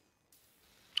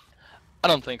 I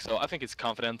don't think so. I think he's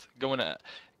confident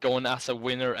going as a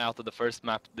winner out of the first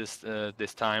map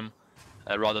this time,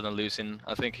 rather than losing.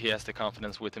 I think he has the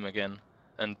confidence with him again,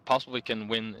 and possibly can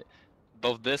win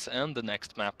both this and the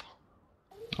next map.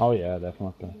 Oh yeah,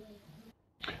 definitely.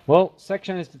 Well,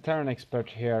 Section is the Terran expert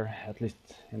here, at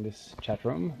least in this chat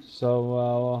room.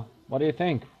 So, what do you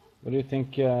think? What do you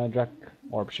think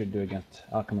Dracorb should do against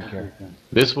Alchemic here?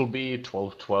 This will be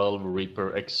 12-12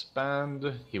 Reaper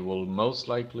expand. He will most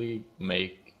likely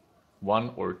make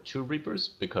 1 or 2 Reapers,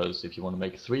 because if you want to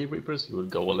make 3 Reapers, you would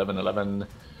go 11-11.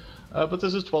 But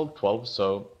this is 12-12,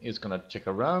 so he's gonna check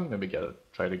around, maybe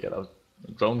try to get a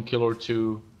drone kill or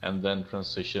 2, and then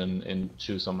transition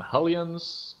into some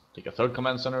Hellions. Take a 3rd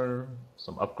command center,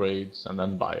 some upgrades, and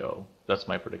then bio. That's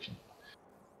my prediction.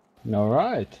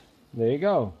 Alright, there you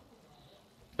go.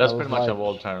 That's pretty much how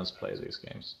all Terrans play these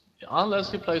games. Unless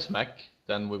he plays mech,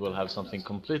 then we will have something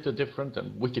completely different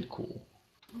and wicked cool.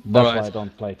 That's why I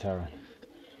don't play Terran.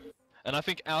 And I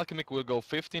think Alchemic will go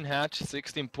 15 hatch,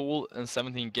 16 pool, and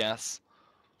 17 gas.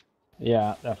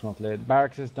 Yeah, definitely.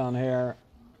 Barracks is done here.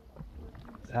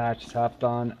 Hatch is half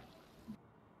done.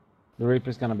 The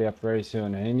Reaper's gonna be up very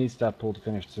soon, and he needs that pool to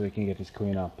finish so he can get his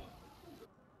queen up.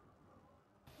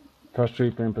 First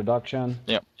Reaper in production.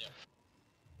 Yep.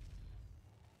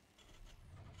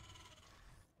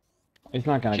 He's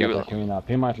not gonna get that queen up.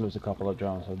 He might lose a couple of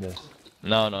drones with this.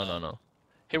 No.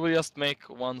 He will just make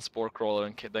 1 spore crawler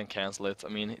and then cancel it. I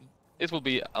mean, it will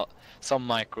be some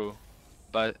micro,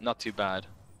 but not too bad.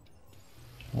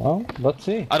 Well, let's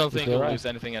see. I don't think he'll lose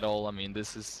anything at all. I mean,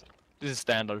 this is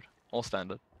standard, all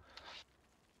standard.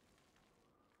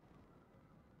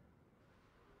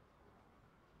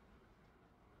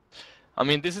 I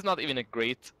mean, this is not even a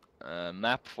great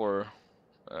map for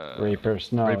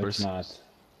Reapers. No, Reapers. It's not.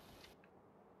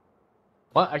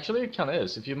 Well, actually it kinda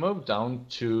is. If you move down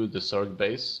to the Zerg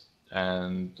base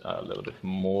and a little bit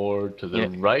more to the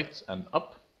right and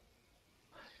up.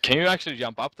 Can you actually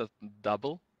jump up that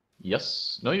double?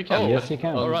 Yes. No, you can. Oh, yes, you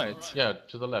can. Alright. Yeah,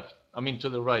 to the left. I mean, to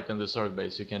the right in the Zerg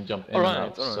base, you can jump in All and right,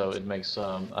 out. all right. So it makes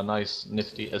a nice,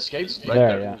 nifty escapes right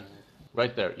There, there. yeah.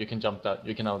 Right there. You can jump that.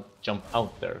 You can now jump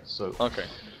out there. So. Okay.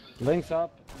 Links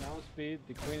up, now speed,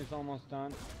 the queen is almost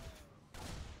done.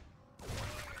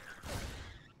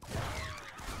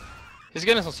 He's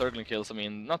getting some circling kills, I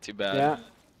mean, not too bad. Yeah,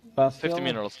 but 50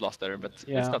 minerals lost there, but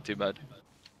Yeah. it's not too bad.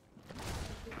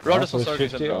 Rather Also some it's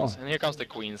circles and 50 drones. all. And here comes the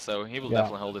queen, so he will Yeah.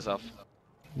 definitely hold this off.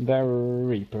 The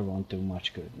Reaper won't do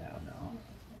much good now,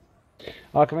 no.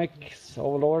 Alchemic's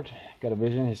Overlord, got a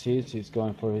vision, he sees, he's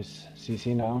going for his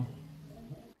CC now.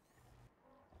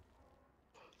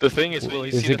 The thing is, will he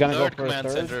Is see he the gonna go third for a command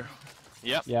third? center?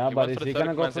 Yep. Yeah, he but went is for the he third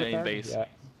gonna go command for center a in third? base. Yeah.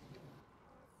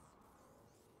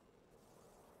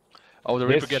 Oh, the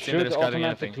Reaper gets in there, should scouting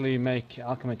anything. automatically make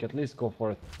Alchemic at least go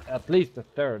for at least a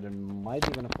third, and might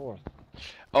even a fourth.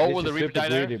 Oh, This will the is Reaper super die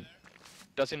there? greedy.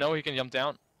 Does he know he can jump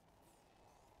down?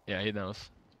 Yeah, he knows.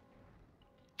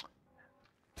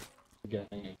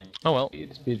 Oh well.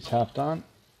 Speed's half done.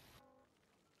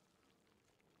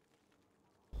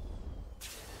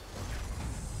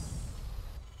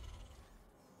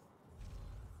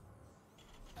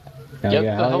 Get yeah,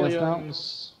 the Hellions now.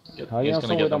 Hellions. He's Hellions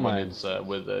gonna are get with them the when mines. it's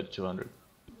with 200.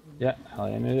 Yeah,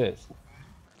 Hellion it is.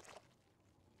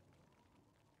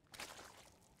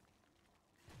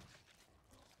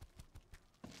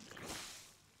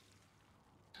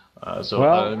 So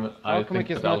Well, I Alchemic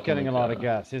think is that not getting a Alchemic, lot of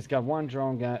gas. He's got one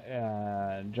drone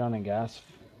drowning gas.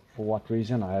 For what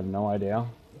reason, I have no idea.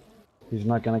 He's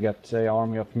not gonna get, say,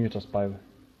 army of mutas by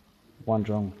one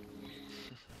drone.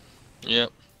 Yeah.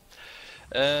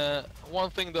 One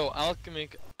thing though,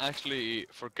 Alchemic actually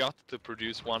forgot to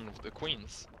produce one of the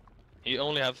queens. He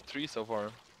only has 3 so far,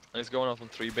 and he's going out on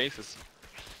 3 bases.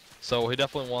 So he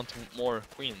definitely wants more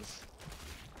queens.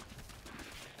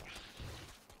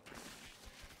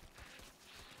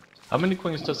 How many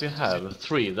queens does he have?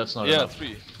 3, that's not enough.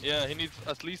 3. Yeah, he needs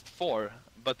at least 4,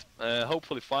 but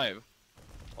hopefully 5.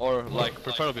 Or like,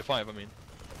 preferably 5, I mean.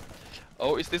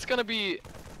 Oh, is this gonna be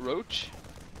Roach?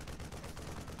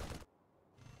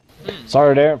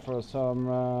 Sorry there for some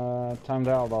time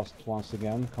there. I lost once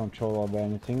again control of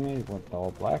anything. It went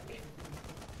all black.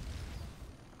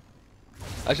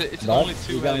 Actually, it's But only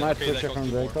 2 you got a nice okay, that picture goes from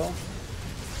 2 more. Draco.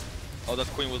 Oh, that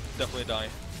queen will definitely die.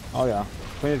 Oh yeah,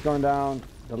 queen is going down.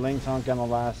 The links aren't gonna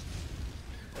last.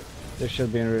 This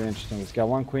should be really interesting. He's got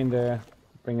one queen there,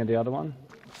 bringing the other one.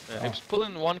 Yeah, if he's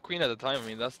pulling 1 queen at a time, I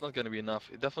mean, that's not gonna be enough.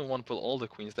 He definitely want to pull all the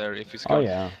queens there if he's Oh going.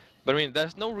 yeah. But I mean,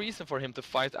 there's no reason for him to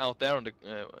fight out there on the,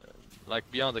 like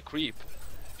beyond the creep.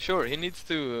 Sure, he needs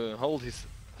to hold his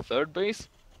 3rd base,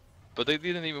 but they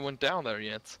didn't even went down there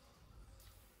yet.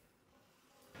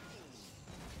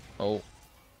 Oh.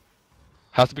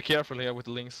 Have to be careful here with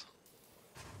the links.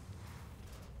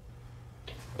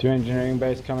 2 engineering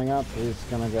base coming up. He's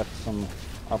gonna get some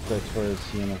upgrades for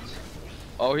his units.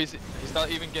 Oh, he's not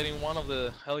even getting one of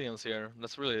the Hellions here.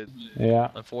 That's really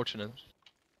unfortunate.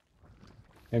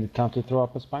 Maybe time to throw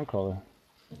up a spine crawler.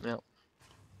 Yeah.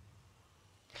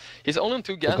 He's only on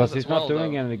 2 gases Because he's as well, not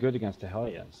doing though. any good against the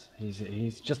Hellions.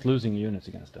 He's just losing units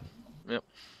against them. Yep.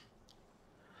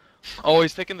 Oh,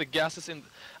 he's taking the gases in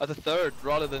at the 3rd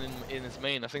rather than in his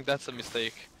main. I think that's a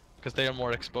mistake. Because they are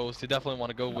more exposed. You definitely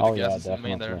want to go with the gases in the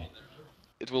main there.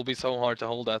 It will be so hard to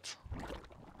hold that.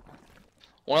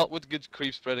 Well, with good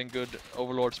creep spread and good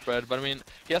overlord spread. But I mean,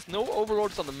 he has no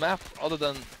overlords on the map other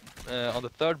than on the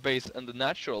 3rd base and the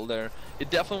natural there. He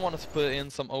definitely wants to put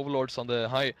in some overlords on the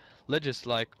high ledges,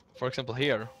 like for example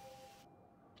here.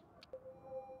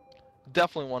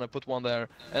 Definitely want to put one there,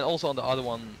 and also on the other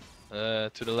one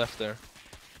to the left there.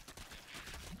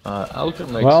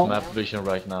 Alchemic's map vision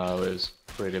right now is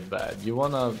pretty bad. You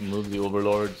wanna move the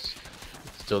overlords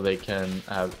so they can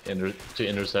have to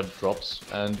intercept drops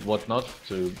and whatnot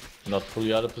to not pull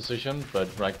you out of position. But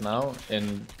right now,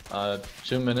 in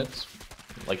 2 minutes,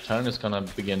 like turn is gonna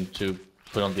begin to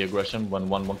put on the aggression when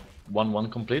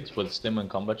 1-1 completes with stim and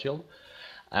combat shield.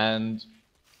 And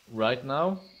right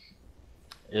now,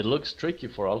 it looks tricky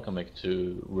for Alchemic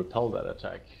to repel that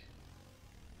attack.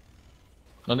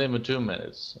 Not even 2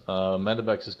 minutes.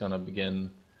 Medivac is gonna begin,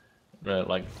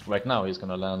 like right now he's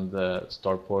gonna land the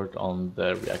starport on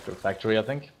the reactor factory, I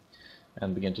think,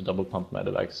 and begin to double pump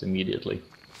Medivacs immediately.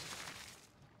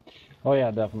 Oh yeah,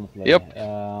 definitely. Yep.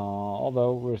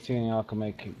 Although we're seeing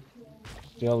Alchemic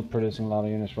still producing a lot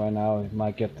of units right now.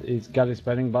 He's got his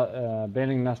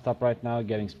bailing nest up right now,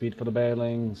 getting speed for the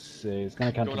bailings. He's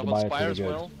gonna counter the buyer pretty good.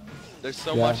 Well. There's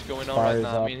so much going on right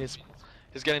now. I mean, he's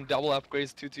getting double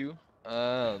upgrades 2-2.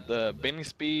 The bailing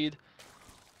speed.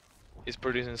 He's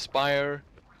producing Spire.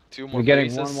 2 more We're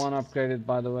getting bases. 1-1 upgraded,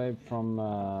 by the way, from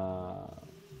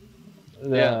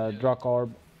the Drak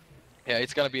Orb. Yeah,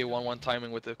 it's gonna be a 1-1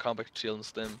 timing with the combat shield and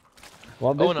stim.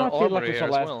 Well, this and might an feel like armory it's here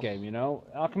the as last well. game, you know?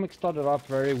 Alchemic started off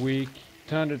very weak,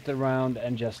 turned it around,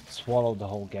 and just swallowed the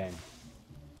whole game.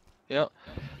 Yeah.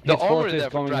 The His armory force is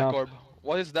there for going up. Dracorb,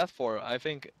 what is that for? I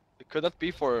think, could that be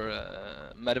for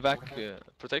Medivac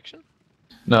protection?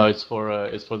 No, it's for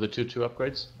the 2-2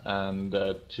 upgrades and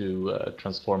to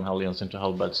transform Hellions into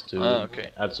Hellbats to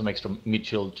add some extra meat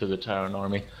shield to the Terran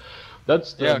army.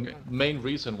 That's the main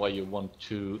reason why you want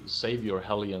to save your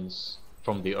Hellions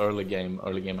from the early game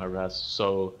harass.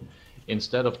 So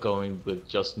instead of going with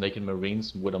just naked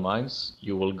Marines with the mines,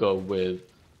 you will go with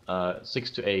 6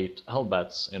 to 8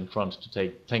 Hellbats in front to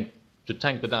tank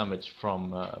the damage from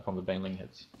the Baneling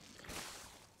hits.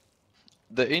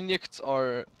 The injects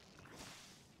are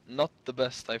not the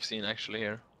best I've seen actually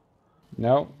here.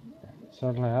 No,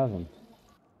 certainly hasn't.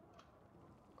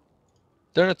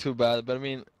 They're not too bad, but I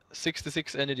mean,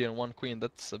 66 energy and 1 queen,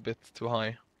 that's a bit too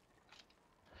high.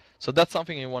 So that's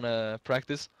something you want to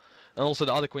practice. And also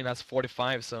the other queen has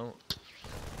 45, so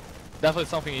definitely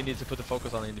something you need to put the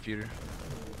focus on in the future.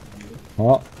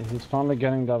 Well, he's finally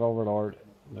getting that Overlord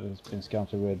that has been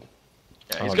scouted with.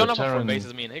 Yeah, he's gonna have 4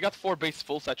 bases, I mean. He got 4 bases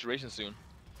full saturation soon.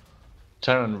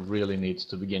 Terran really needs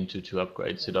to begin to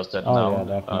upgrades. He does that Oh, now. yeah,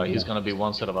 definitely. He's gonna be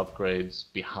one set of upgrades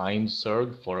behind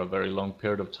Zerg for a very long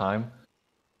period of time.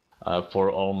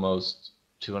 For almost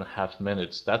 2.5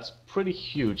 minutes. That's pretty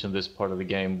huge in this part of the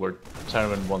game where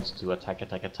Terran wants to attack.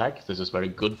 This is very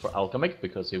good for Alchemic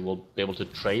because he will be able to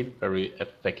trade very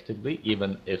effectively,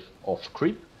 even if off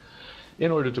creep,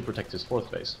 in order to protect his 4th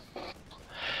base.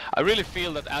 I really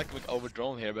feel that Alchemic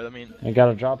overdrone here, but I mean, You got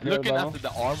a drop here, looking though. at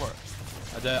the armor,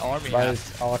 the army But has.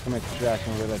 it's Alchemic's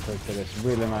reaction really quick to this.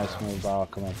 Really nice move by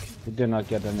Alchemic. He did not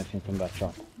get anything from that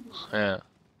drop. Yeah.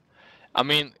 I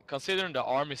mean, considering the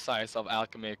army size of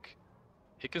Alchemic,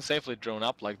 he can safely drone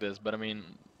up like this, but I mean,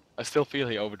 I still feel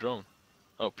he overdrone.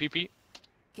 Oh, PP?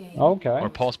 Okay. Or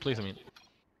pause, please, I mean.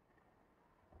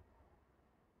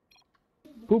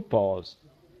 Poop pause.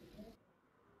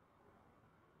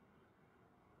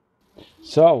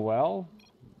 So, well,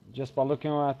 just by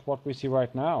looking at what we see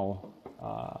right now,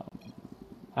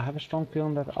 I have a strong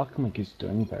feeling that Alchemic is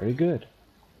doing very good.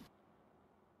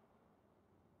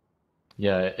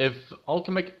 Yeah, if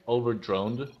Alchemic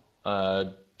overdroned,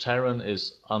 Terran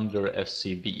is under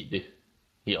SCV'd.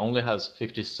 He only has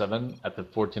 57 at the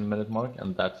 14-minute mark,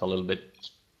 and that's a little bit...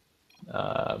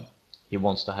 he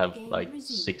wants to have like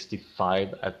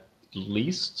 65 at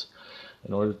least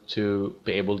in order to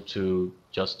be able to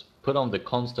just put on the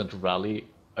constant rally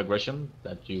aggression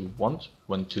that you want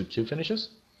when 2-2 finishes.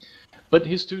 But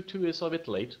his 2-2 is a bit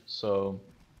late, so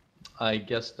I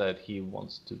guess that he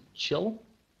wants to chill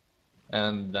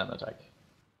and then attack.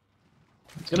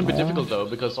 It's gonna be difficult though,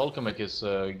 because Alchemic is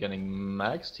getting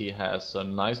maxed. He has a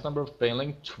nice number of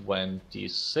Baneling,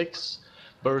 26,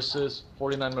 versus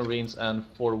 49 Marines and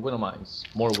 4 Widow Mines.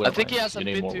 More Widow Mines. I think he has a You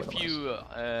need bit more too Widow few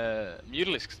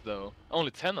Mutilisks though.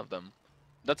 Only 10 of them.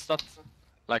 That's not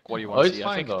like what you Oh, want to it's see.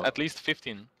 fine, I think though. at least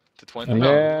 15 to 20. And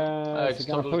it's is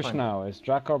he gonna totally push fine. now? Is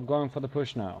Dracorb going for the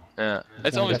push now? Yeah,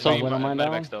 it's gonna only get some 3 Widow Mine down?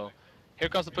 medevacs though. Here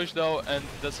comes the push though, and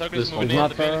the circle is This moving He's in, not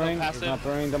the Baneling throwing. is He's not passive.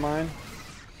 throwing the mine.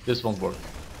 This won't work.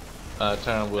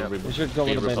 Terran will We should go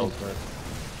be with the Baneling repelled.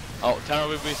 first. Oh, Terra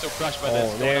will be so crushed by Oh,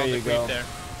 this. there Going on you the creep go. there.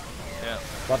 Yeah,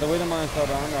 But the Widow Mines are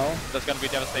down, no. that's gonna be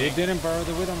He devastating. didn't burrow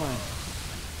the Widow Mine.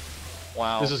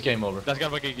 Wow. This is game over. That's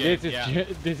gonna make a game. This is Yeah.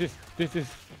 this is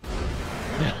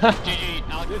GG,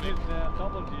 Alchemic.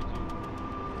 double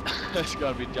GG. It's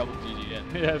gonna be double GG. Yeah.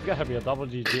 Yeah, it's gotta be a double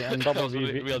GG and double That was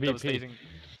really, real VP. devastating.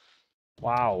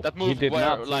 Wow, That he move did were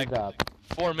not see like that.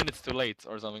 4 minutes too late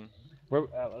or something.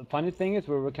 Funny thing is,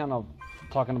 we were kind of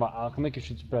talking about Alchemic. You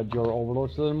should spread your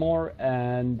overlords a little more,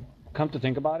 and come to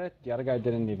think about it, the other guy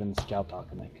didn't even scout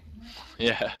Alchemic,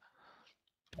 Yeah.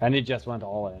 and he just went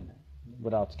all in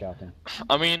without scouting.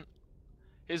 I mean,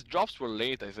 his drops were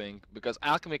late, I think, because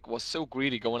Alchemic was so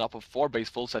greedy going up a 4 base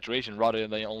full saturation rather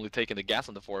than only taking the gas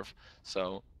on the 4th.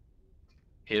 So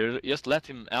he just let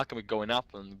him Alchemic going up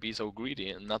and be so greedy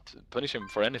and not punish him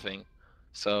for anything.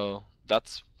 So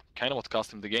that's kind of what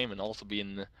cost him the game, and also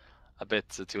being a bit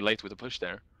too late with the push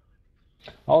there.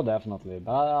 Oh, definitely,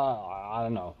 but I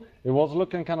don't know. It was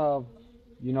looking kind of,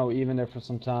 even there for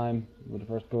some time with the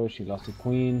first push. He lost the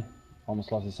queen,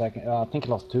 almost lost the second. I think he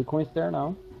lost 2 queens there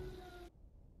now.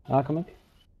 Alchemic.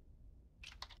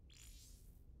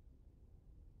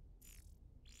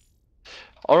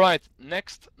 Alright,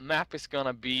 next map is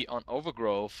gonna be on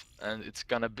Overgrowth, and it's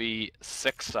gonna be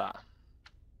Sexa.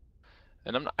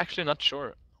 And I'm actually not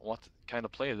sure what kind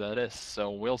of player that is, so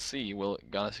we'll see. We'll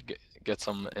gonna get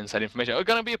some inside information. Oh,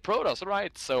 gonna be a Protoss,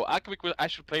 alright. So Alchemic will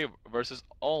actually play versus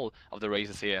all of the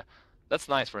races here. That's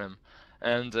nice for him.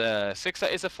 And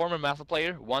Sexa is a former Mafia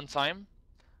player, one time.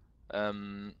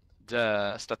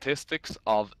 The statistics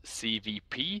of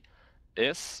CVP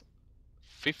is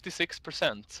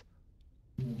 56%.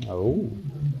 Oh.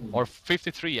 Or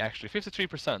 53 actually,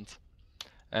 53%.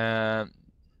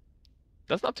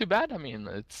 That's not too bad. I mean,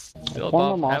 it's still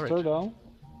Former above master average. though.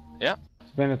 Yeah.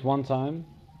 Spent it one time.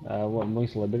 What,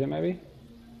 Wings Liberty maybe?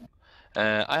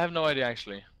 I have no idea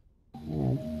actually.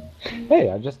 Hey,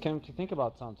 I just came to think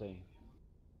about something.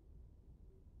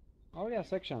 Oh yeah,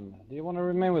 Section. Do you want to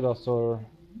remain with us or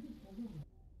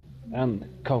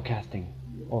co-casting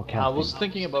or casting? I was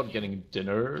thinking about getting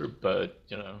dinner, but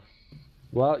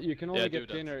Well, you can only Yeah, get do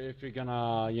that. dinner if you're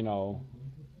gonna,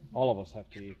 all of us have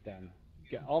to eat then.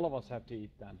 Yeah, all of us have to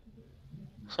eat then.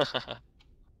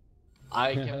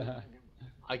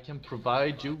 I can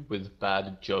provide you with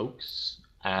bad jokes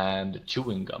and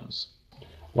chewing gums.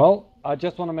 Well, I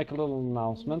just want to make a little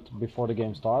announcement before the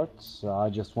game starts. I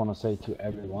just want to say to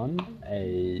everyone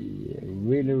a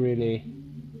really, really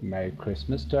Merry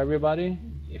Christmas to everybody.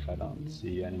 If I don't see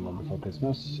you anymore before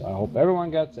Christmas, I hope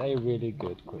everyone gets a really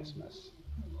good Christmas.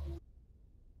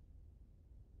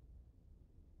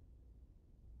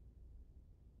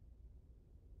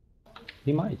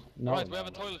 He might. No, Alright, we no, have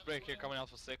a no. toilet break here coming out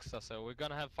for 6, so we're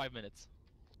gonna have 5 minutes.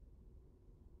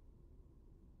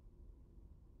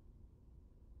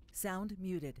 Sound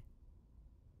muted.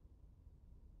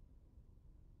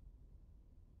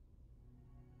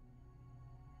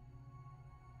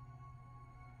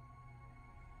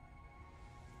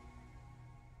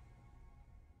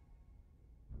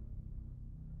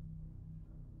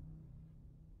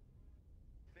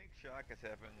 I think Shark is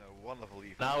having a wonderful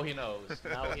evening. Now he knows.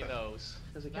 Now he knows.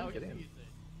 Because he can't get in.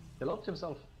 He locked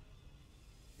himself.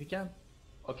 He can.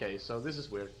 Okay, so this is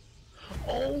weird.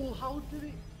 Oh, how did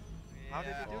he? How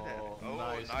did he do that? Oh,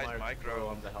 nice, nice micro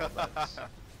on the helmets.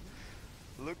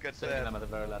 Look at Saving that. them at the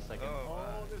very last second. Oh,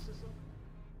 man. This is so...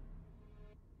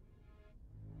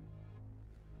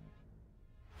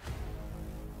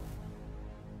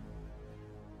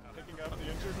 Picking up the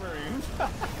injured Marine.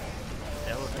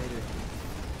 Elevator.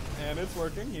 And it's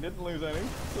working. He didn't lose any.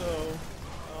 So,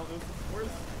 oh, this is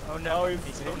worse. Oh no, Oh, he's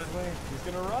he's going going away. He's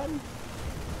gonna run.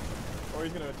 Or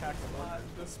he's gonna attack someone.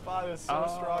 This spot is so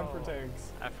strong for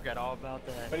tanks. I forgot all about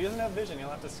that. But he doesn't have vision. He'll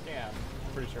have to scan.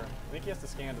 I'm pretty sure. I think he has to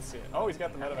scan to see it. Oh, he's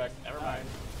got the medevac. Never mind.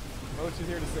 Roach is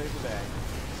here to save the day.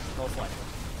 Most likely.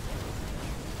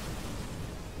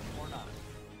 Or not.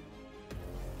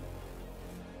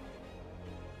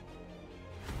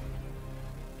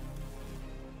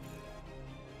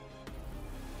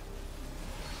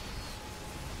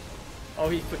 Oh,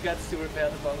 he forgets to repair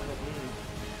the bunker.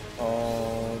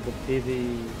 Oh, the pity.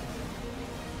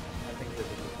 I think this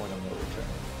is the point of no return.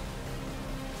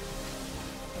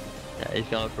 Yeah, he's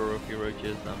gonna throw a few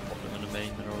roaches and pop them in the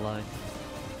main mineral line.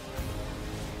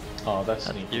 Oh, that's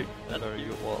That's sneaky. you. That are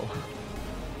you wall.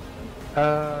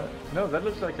 No, that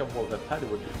looks like a wall that Paddy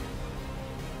would do.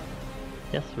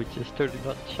 Yes, which is 30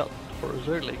 not shot for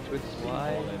Zerlings, which is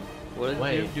why. What is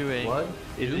Wait, he doing? what?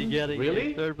 Is he You? getting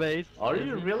Really? a third base? Are Is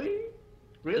you he- really?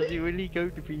 Really? Is he really going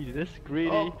to be this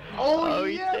greedy? Oh, oh,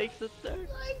 he yes! takes the third.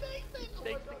 He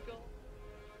takes the goal.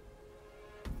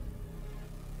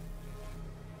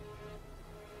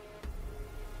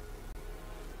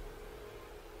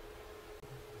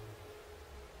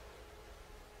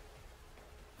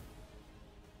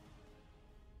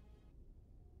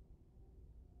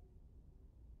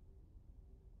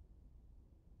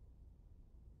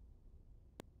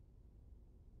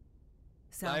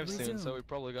 Sound Live soon, resumed. so we're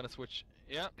probably gonna switch.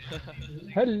 Yeah.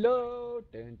 Hello!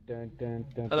 Dun, dun, dun,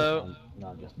 dun, Hello. dun. No,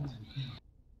 I'm just messing.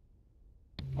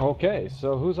 Okay,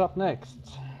 so who's up next?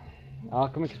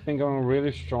 Alchemic's been going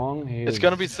really strong. It's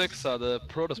gonna be Sixa, the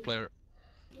Protoss player.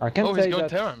 I can Oh, say he's going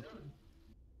that... Terran.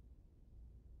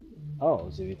 Oh,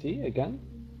 ZVT again?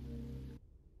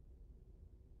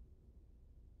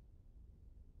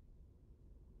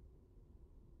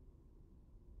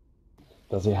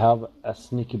 Does he have a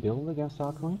sneaky build against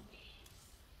Alchemic?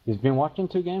 He's been watching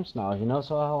 2 games now. He knows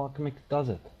how Alchemic does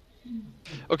it.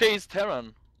 Okay, he's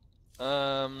Terran.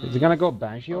 Is he gonna go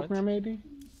Banshee alright. opener maybe?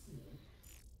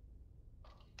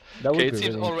 That would Okay, it be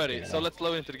seems really already. interesting, So yeah. let's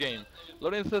load into the game.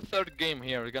 Load into the third game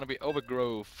here. It's gonna be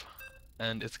Overgrowth.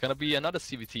 And it's gonna be another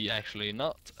CVT actually,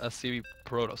 not a CV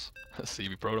Protoss. A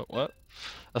CV Proto, what?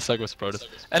 A Segway Protoss.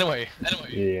 Anyway.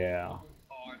 Yeah.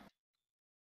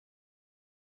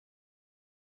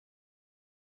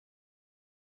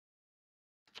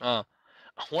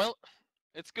 Well,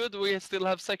 it's good we still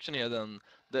have section here then.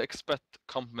 The expert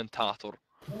commentator.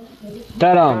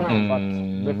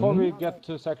 Terran! But before we get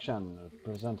to section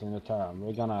presenting the Terran,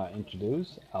 we're gonna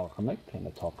introduce Alchemic in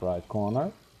the top right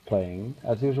corner, playing,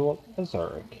 as usual,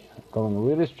 Azure. Going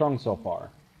really strong so far.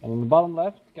 And in the bottom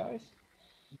left, guys?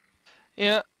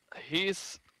 Yeah,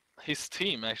 his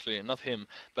team actually, not him,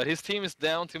 but his team is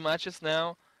down 2 matches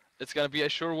now. It's gonna be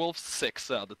AzureWolves 6,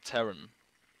 the Terran.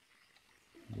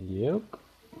 Yep.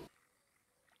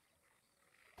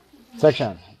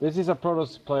 Section. This is a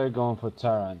Protoss player going for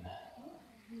Terran.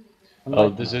 Oh,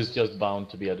 this is just bound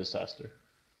to be a disaster.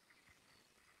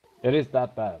 It is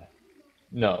that bad.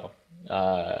 No,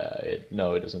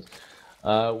 no, it isn't.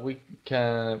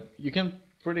 You can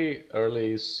pretty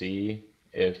early see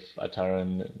if a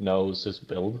Terran knows his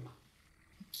build,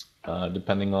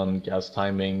 depending on gas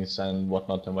timings and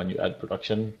whatnot, and when you add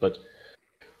production. But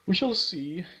we shall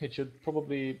see. It should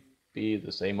probably be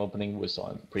the same opening we saw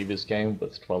in the previous game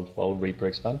with 12-12 Reaper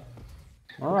expand.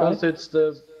 Because it's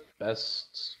the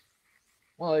best.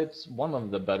 Well, it's one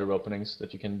of the better openings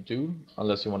that you can do,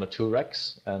 unless you want a 2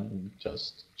 Rex and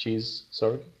just cheese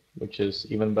Zerg, which is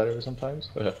even better sometimes.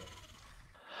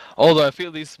 Although I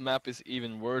feel this map is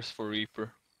even worse for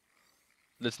Reaper.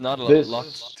 There's not a This- lot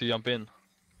to jump in.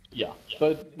 Yeah,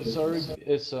 but Zerg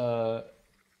is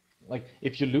like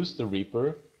if you lose the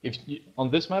Reaper,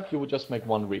 on this map you would just make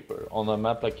one Reaper. On a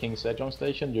map like King's Edge on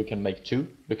Station, you can make two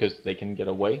because they can get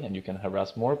away and you can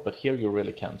harass more. But here you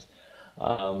really can't.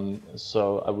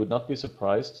 So I would not be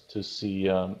surprised to see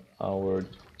our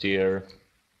dear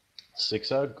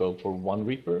Sixa go for one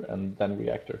Reaper and then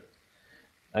Reactor,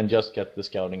 and just get the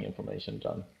scouting information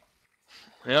done.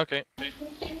 Yeah, okay.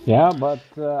 Yeah, but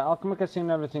Alchemic has seen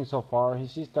everything so far. He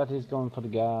sees that he's going for the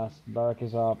gas. Barrack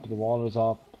is up, the wall is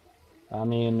up. I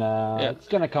mean, it's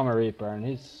gonna come a Reaper, and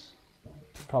he's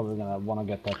probably gonna want to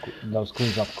get those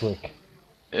queens up quick.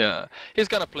 Yeah, he's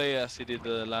gonna play as he did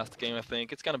the last game, I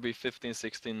think. It's gonna be 15,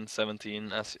 16,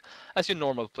 17, as you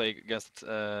normally play against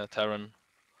Terran.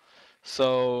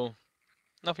 So,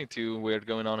 nothing too weird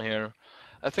going on here.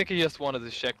 I think he just wanted to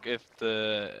check if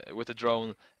with the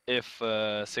drone if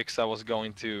Sixa was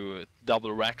going to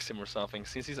double racks him or something,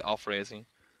 since he's off racing.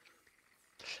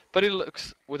 But he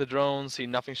looks with the drone, see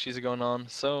nothing she's going on,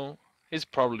 so he's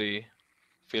probably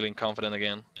feeling confident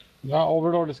again. Yeah,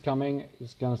 Overlord is coming.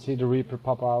 He's gonna see the Reaper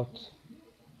pop out.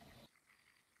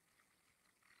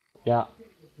 Yeah.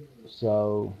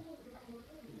 So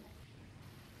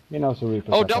he knows the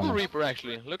Reaper. Oh, double Reaper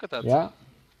actually. Look at that. Yeah.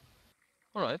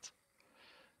 All right.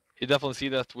 He definitely see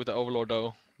that with the Overlord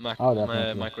though,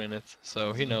 micro in it,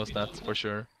 so he knows that for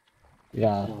sure.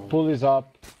 Yeah. Pull is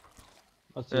up.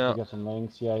 Let's see if he gets some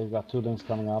links. Yeah, he's got 2 links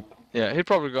coming up. Yeah, he's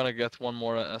probably gonna get one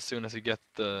more as soon as he get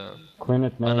Queen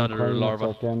at main, another Queen larva.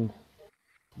 at second.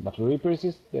 But Reapers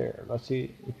is there. Let's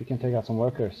see if we can take out some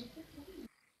workers.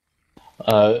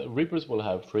 Reapers will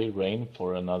have free reign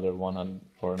for another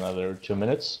 2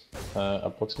 minutes,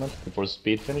 approximately, before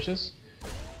speed finishes.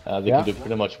 They can do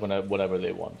pretty much whatever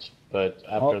they want. But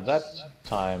after that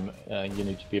time, you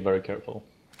need to be very careful.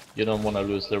 You don't want to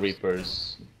lose the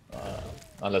Reapers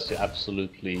unless you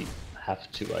absolutely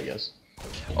have to, I guess.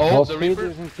 Oh, the speed Reaper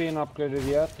isn't being upgraded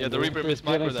yet. Yeah, the Reaper is missed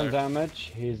micro dealing some there.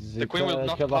 damage. He's The Queen will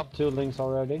not killed pop. up 2 links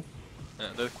already. Yeah,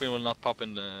 the Queen will not pop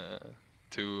in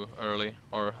too early,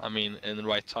 or I mean in the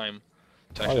right time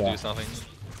to actually do something.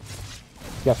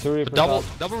 Yeah, 2 Reapers But up,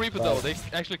 double Reaper though, they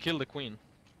actually kill the Queen.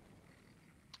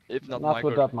 If not Not micro.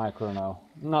 with that micro now.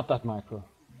 Not that micro.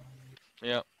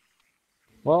 Yeah.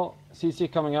 Well,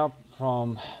 CC coming up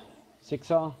from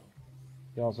Sixa.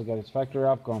 He also got his factory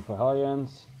up, going for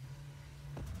Hellions.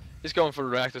 He's going for the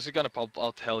reactors. He's gonna pop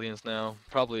out Hellions now.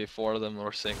 Probably 4 of them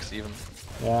or 6 even.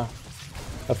 Yeah.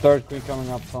 A 3rd Queen coming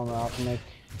up from Alchemic.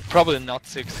 Probably not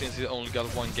 6 since he only got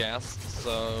 1 gas,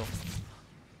 so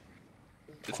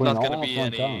it's Queen not gonna almost be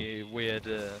went any weird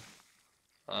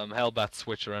Hellbat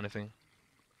switch or anything.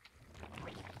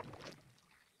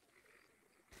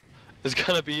 It's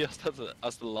gonna be just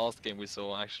as the last game we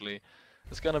saw actually.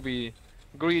 It's gonna be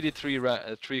greedy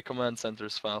 3 command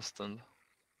centers fast, and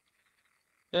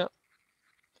yeah,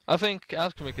 I think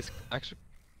Alchemic is actually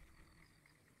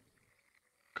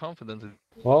confident.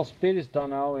 Well, speed is done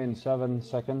now in 7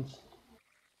 seconds.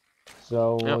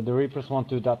 So the Reapers won't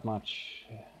do that much.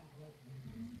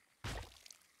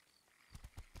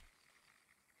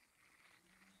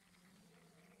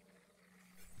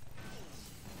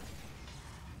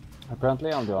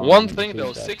 Apparently I'm the One thing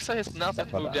though, Sixa has not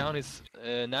moved down his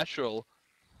natural.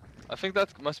 I think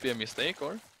that must be a mistake,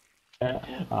 or? Yeah,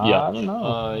 I don't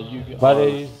know.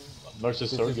 But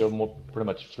versus Zerg, you're pretty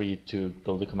much free to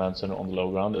build the command center on the low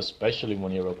ground, especially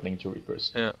when you're opening 2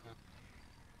 Reapers. Yeah.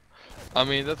 I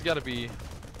mean, that's gotta be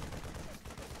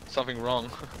something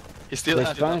wrong. He still the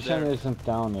has it up expansion there. isn't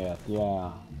down yet,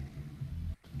 yeah.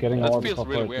 Getting That all the feels top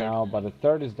really right weird. now, but the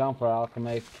 3rd is down for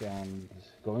Alchemic and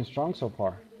going strong so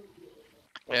far.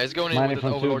 Yeah, he's going in Mining with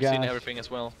an from 2 Overlord scene and gas. everything as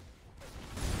well.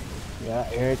 Yeah,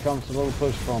 here comes a little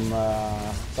push from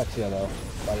Saxia though,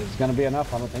 but it's gonna be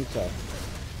enough, I don't think so.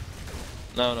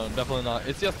 No, definitely not.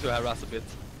 It's just to harass a bit.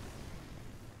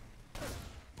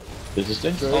 This is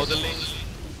dangerous. Oh, the link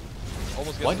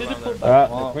almost gets Why did around it pull there. back?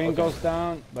 The Queen goes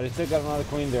down, but he still got another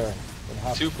Queen there.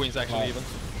 2 Queens actually even.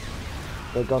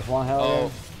 There goes 1 Hellion.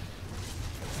 Oh.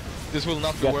 This will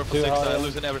not be Got worth for 2 Sixa, Hellions.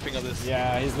 losing everything on this.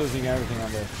 Yeah, he's losing everything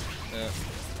on this. Yeah.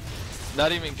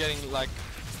 Not even getting like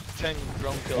 10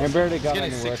 drone kills. He barely He's got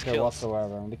getting any 6 worker kills.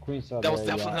 whatsoever, and the Queen's out That was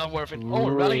there, definitely yeah. not worth it. Oh,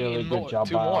 rallying Really in good more. job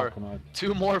 2 by more. Alchemic.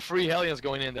 2 more free Hellions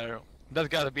going in there. That's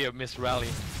gotta be a missed rally.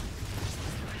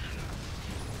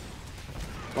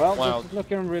 Well, Wow. this is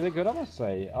looking really good, I must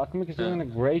say. Alchemic is doing a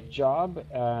great job,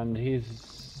 and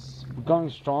he's going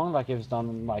strong like he's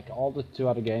done like all the 2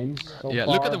 other games so Yeah,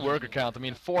 far. look at the worker count. I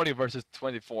mean, 40 versus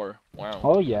 24. Wow.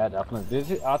 Oh yeah,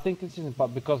 definitely. I think this isn't, but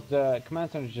because the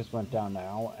command center just went down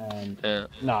now, and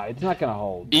no, it's not gonna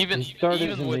hold. Even His third even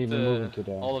isn't with even moving to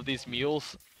the. all of these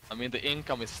mules, I mean, the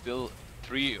income is still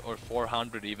 300 or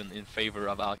 400 even in favor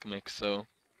of Alchemic. So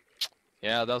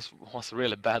yeah, that was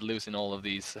really bad losing all of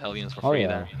these Hellions for free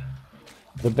there.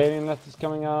 The bailing nest is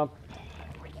coming up.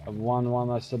 A 1-1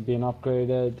 that's been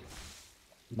upgraded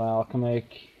by Alchemic.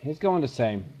 He's going the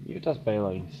same. You just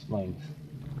bailings lanes.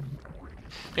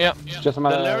 Yeah, It's just a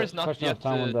matter the lair of is not question yet of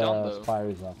time when done the though. Spire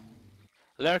is up.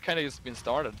 Lair kind of just been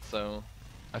started, so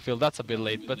I feel that's a bit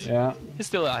late, but Yeah. he's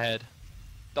still ahead.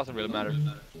 Doesn't really matter.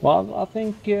 Well, I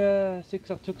think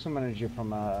Sixa took some energy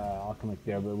from Alchemic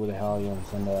there with the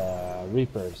Hellions and the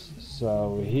Reapers,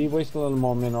 so he wasted a little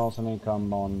more minerals and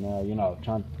income on, you know,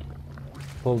 trying to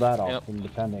pull that off and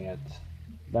defending it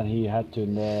than he had to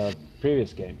in the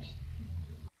previous games.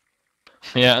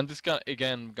 Yeah, and this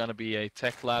again gonna be a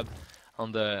tech lab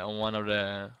on one of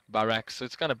the barracks, so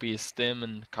it's gonna be stim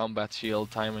and combat shield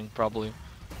timing probably.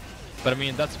 But I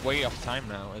mean, that's way off time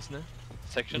now, isn't it?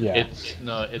 Section? Yeah.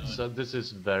 This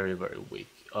is very weak.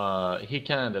 He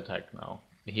can't attack now.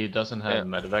 He doesn't have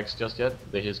medevacs just yet.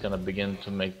 He's gonna begin to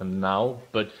make them now,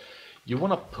 but you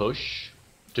wanna push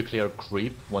to clear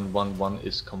creep when 1-1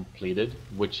 is completed,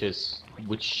 which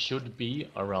should be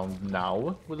around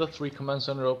now with a 3 command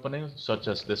center opening, such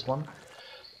as this one.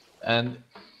 And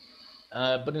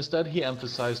but instead he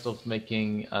emphasized of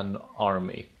making an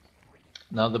army.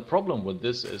 Now the problem with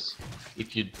this is,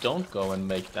 if you don't go and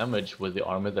make damage with the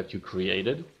army that you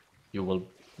created, you will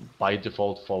by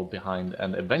default fall behind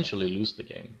and eventually lose the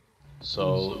game.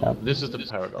 So this is the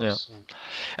paradox. Yeah.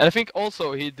 And I think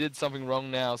also he did something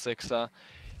wrong now, Sixa.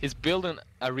 He's building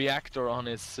a reactor on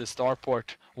his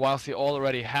starport, whilst he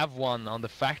already have one on the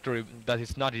factory that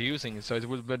he's not using, so it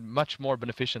would be much more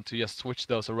beneficent to just switch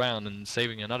those around and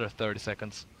saving another 30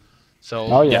 seconds. So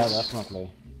oh yeah,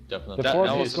 definitely. Definitely. That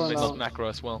was a business macro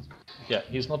as well. Yeah,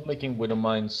 he's not making Widow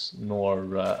Mines nor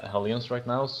Hellions right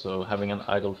now, so having an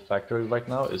idle factory right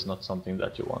now is not something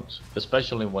that you want.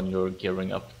 Especially when you're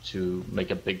gearing up to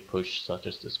make a big push such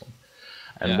as this one.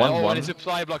 And and it's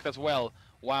supply blocked as well.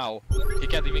 Wow, he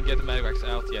can't even get the medivacs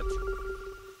out yet.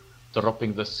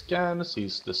 Dropping the scan,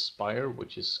 sees the Spire,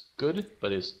 which is good,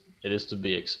 but it is to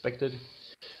be expected.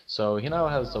 So he now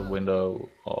has a window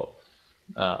of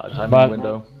a timing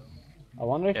window. I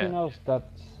wonder if he knows that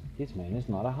his main is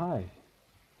not a hive.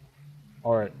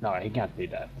 Or no, he can't be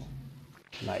that.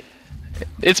 Like,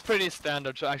 it's pretty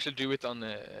standard to actually do it on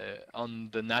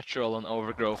the natural and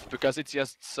overgrowth, because it's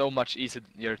just so much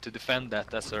easier to defend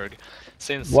that as Zerg,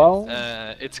 since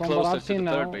it's closer to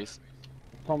the third base.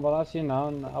 From what I see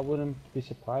now, I wouldn't be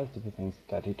surprised if he thinks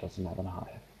that he doesn't have a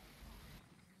hive.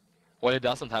 Well, he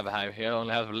doesn't have a hive, he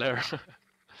only has a lair.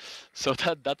 So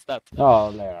that's that. Oh,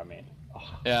 lair, I mean.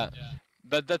 Oh. Yeah.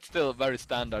 But that's still very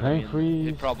standard. I mean,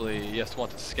 he probably just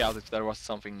wanted to scout if there was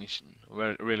something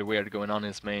really weird going on in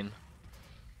his main.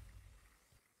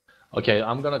 Okay,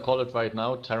 I'm gonna call it right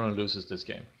now. Terran loses this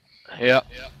game. Yeah,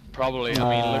 probably. I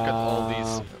mean, look at all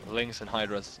these Lynx and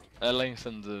Hydras. Lynx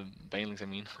and the Banelings, I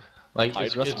mean. Like,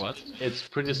 Hydras, it's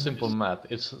pretty simple math.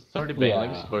 It's 30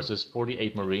 Banelings versus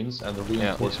 48 Marines, and the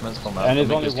reinforcements from and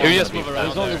it's only one. Just move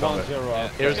around. There's only 1-0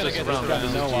 up. Here's the surround.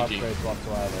 There's no upgrade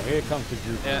whatsoever. Here comes the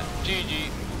GG. Yeah,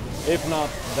 GG. If not,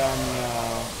 then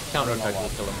counterattack will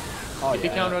kill him. Oh, if he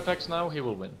counterattacks now, he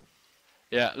will win.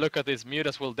 Yeah, look at this.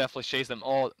 Mutas will definitely chase them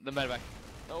all. The medevac.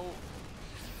 No.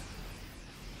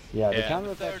 Yeah, the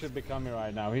counterattack should be coming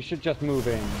right now. He should just move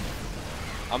in.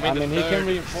 I mean he can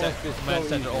reinforce this command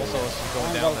center also is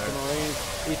going down there.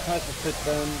 Marines. He tries to fit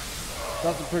them.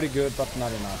 That's pretty good, but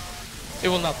not enough. It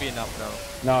will not be enough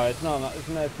now. No, it's not.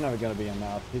 It's never gonna be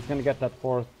enough. He's gonna get that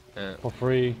fourth for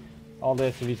free. All the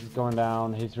SCVs is going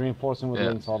down. He's reinforcing with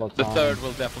links all the time. The third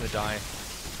will definitely die.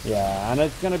 Yeah, and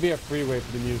it's gonna be a freeway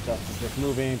for the Mutas to just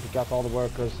move in, pick up all the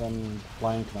workers, and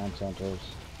flying command centers.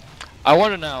 I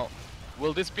wonder now,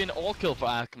 will this be an all-kill for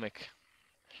Alchemic?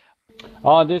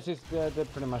 Oh, this is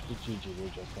pretty much the GG we're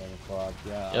just waiting for.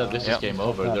 Yeah, this is game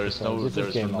over. There's no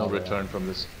return from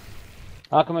this.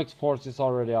 Alchemic's force is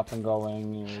already up and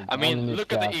going. I mean,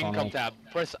 look at the income tab.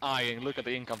 Press I and look at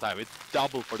the income tab. It's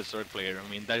double for the Zerg player.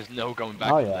 I mean, there's no going back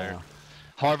from there.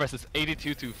 Harvest is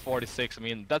 82 to 46. I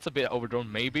mean, that's a bit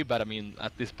overdrawn maybe, but I mean,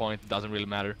 at this point, it doesn't really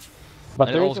matter.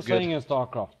 But there is a saying in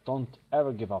StarCraft, don't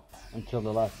ever give up until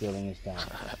the last building is down.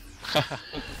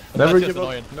 Never give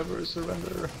up, never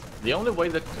surrender. The only way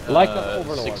that like that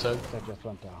Overlord that just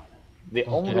went down. The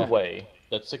only way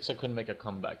that Sixa could make a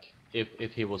comeback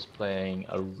if he was playing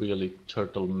a really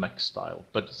turtle mech style.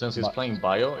 But since he's playing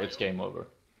bio, it's game over.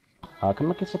 How can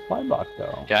make a supply block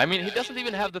though? Yeah, I mean, he doesn't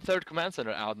even have the third command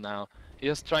center out now. He's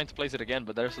just trying to place it again,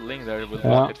 but there's a Ling there will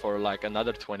block it for like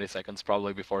another 20 seconds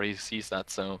probably before he sees that,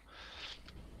 so...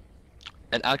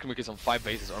 And Alchemic is on 5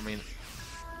 bases, or I mean,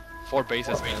 4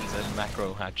 bases and a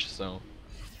macro hatch, so...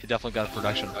 He definitely got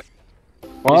production.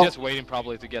 Well, he's just waiting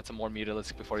probably to get some more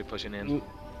mutalisks before he pushing in.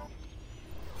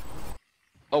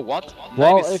 Oh, what?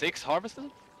 Well, 96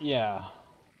 harvested? Yeah.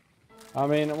 I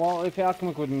mean, well, if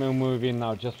Alchemic would move in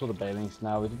now just for the bailings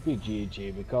now, it would be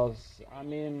GG, because, I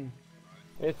mean,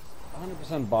 it's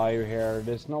 100% bio here,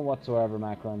 there's no whatsoever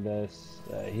macro on this,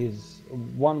 he's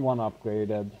 1-1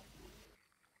 upgraded.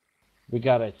 We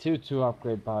got a 2-2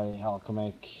 upgrade by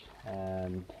Alchemic,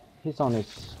 and he's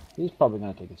probably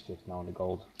gonna take his 5th now on the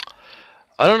gold.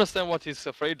 I don't understand what he's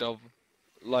afraid of,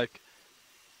 like,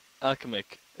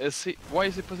 Alchemic. Why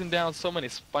is he putting down so many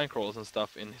spine crawls and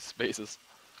stuff in his bases?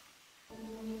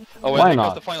 Oh, well,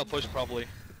 because the final push probably.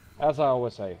 As I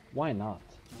always say, why not?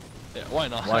 Yeah, why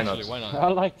not? Why actually, not? why not? I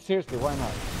like, seriously, why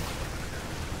not?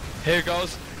 Here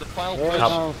goes the final Here push.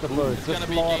 comes the push. It's gonna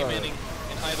be game ending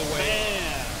in either way.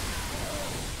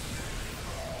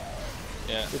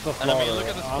 Yeah. It's a And I mean, look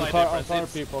at the supply difference. sorry,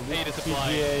 It's people. This 80 is supply.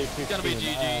 PGA 15. It's gonna be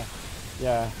GG.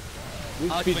 Yeah.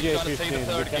 This Alchemic PGA gonna 15. take the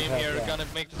third game here, gonna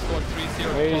make the score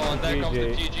 3-0, Where's and there comes the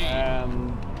GG.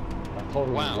 A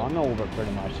total run over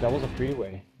pretty much. That was a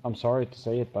freeway. I'm sorry to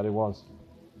say it, but it was.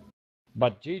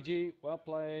 But GG, well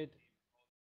played.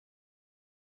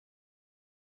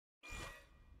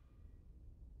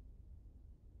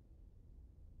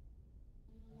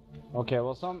 Okay,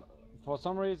 well for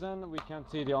some reason we can't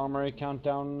see the armory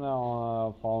countdown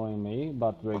following me,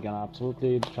 but we're gonna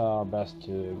absolutely try our best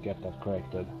to get that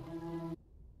corrected.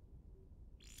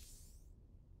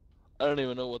 I don't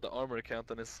even know what the armor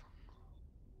countdown is.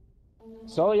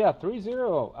 So yeah,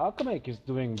 3-0. Alchemic is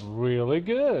doing really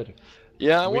good.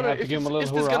 Yeah, I We wonder have to if give him a little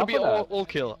is this gonna hurrah be for that. all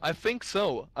kill? I think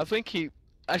so. I think he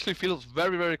actually feels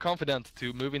very, very confident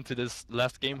to move into this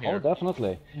last game here. Oh,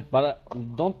 definitely. But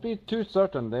don't be too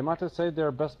certain. They might have saved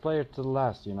their best player to the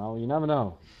last, you know? You never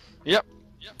know. Yep.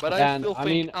 But I still think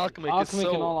mean, Alchemic is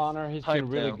so in all honor, he's been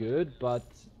really now. good, but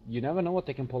you never know what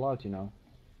they can pull out, you know?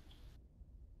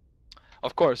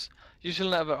 Of course. You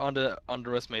should never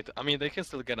underestimate. I mean, they can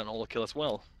still get an all-kill as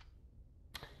well.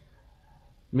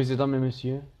 Mesdames et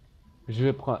messieurs, je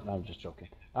vais prendre... No, I'm just joking.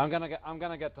 I'm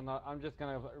just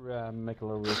gonna make a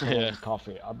little refill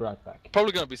coffee. I'll be right back.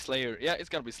 Probably gonna be Slayer. Yeah, it's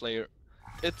gonna be Slayer.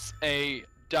 It's a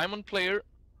diamond player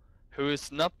who has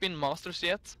not been masters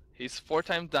yet. He's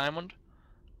 4-time diamond.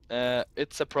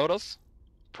 It's a Protoss,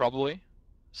 probably.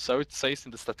 So it says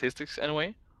in the statistics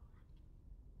anyway.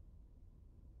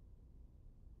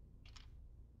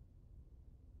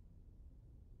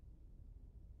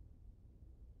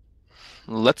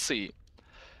 Let's see.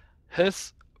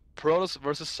 His Protoss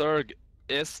versus Zerg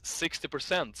is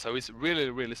 60%, so he's really,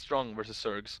 really strong versus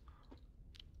Zergs.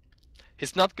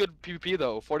 He's not good PvP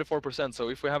though, 44%, so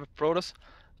if we have a Protoss,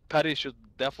 Paddy should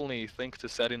definitely think to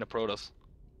set in a Protoss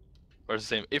versus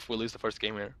him if we lose the first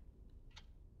game here.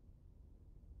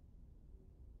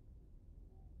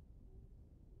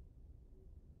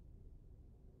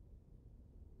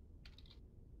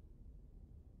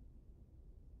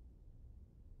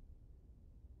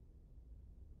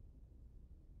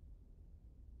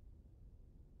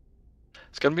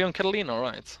 It's gonna be on Catalina,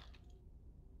 alright.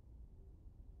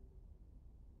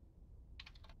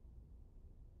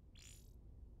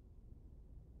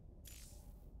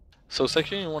 So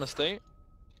section, you wanna stay?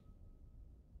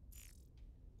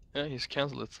 Yeah, he's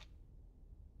cancelled it.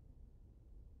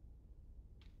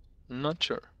 Not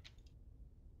sure.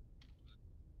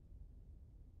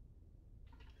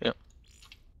 Yeah.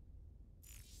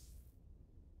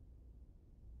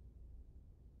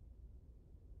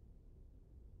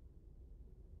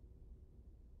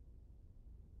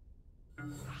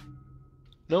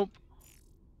 Nope.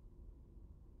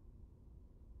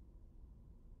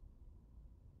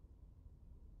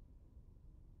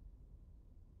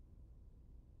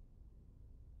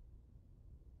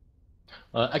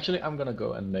 Actually, I'm gonna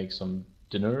go and make some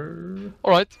dinner.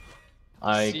 Alright.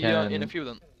 I See can ya in a few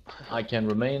then. I can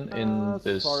remain in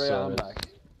this I'm back.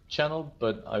 channel,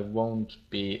 but I won't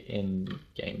be in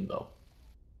game though.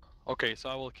 Okay, so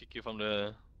I will kick you from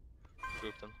the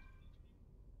group then.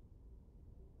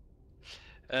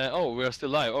 Oh, we are still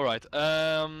live. All right.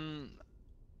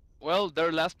 Well,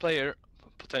 their last player,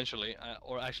 potentially,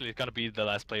 or actually, it's gonna be the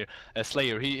last player,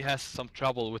 Slayer. He has some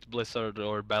trouble with Blizzard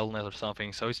or Battle.net or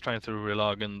something, so he's trying to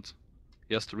relog and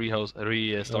just restart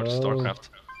StarCraft,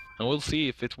 and we'll see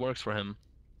if it works for him.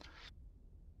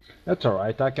 That's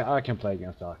alright, I can play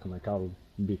against Alchemic, I'll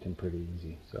beat him pretty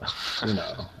easy. So, you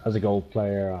know, as a gold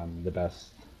player, I'm the best.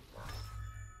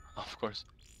 Of course.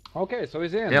 Okay, so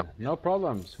he's in. Yep. No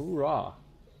problems, hoorah.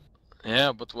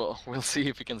 Yeah, but we'll see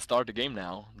if he can start the game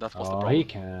now. That was the Oh, problem. he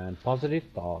can. Positive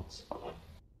thoughts.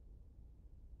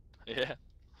 Yeah.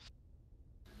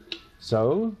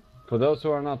 So, for those who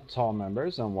are not TAW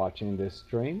members and watching this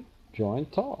stream, join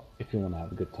TAW if you want to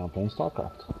have a good time playing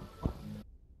StarCraft.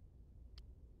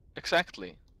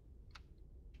 Exactly.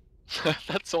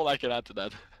 That's all I can add to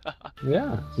that.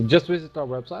 Yeah, so just visit our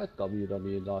website,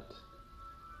 www.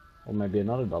 Or maybe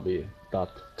another w.taw.net.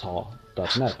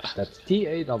 That's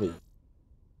TAW.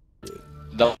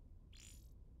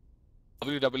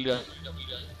 www.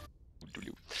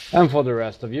 And for the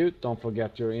rest of you, don't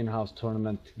forget your in-house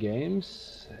tournament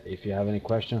games. If you have any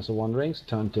questions or wonderings,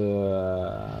 turn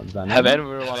to Venom. Have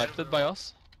anyone elected by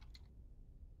us?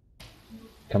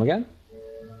 Come again?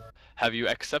 Have you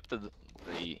accepted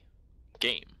the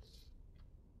game?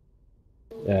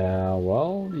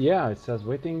 Well, yeah, it says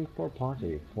waiting for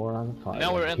party, 4 out of 5.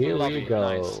 Now we're entering Here lobby. we go.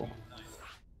 Nice.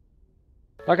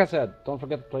 Like I said, don't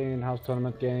forget to play in-house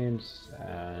tournament games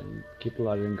and keep the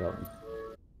lettering going.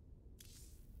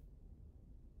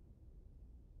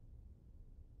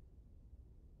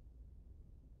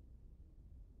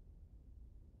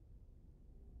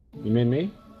 You mean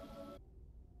me?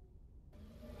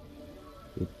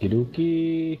 Okie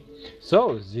dokie.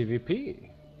 So, ZVP.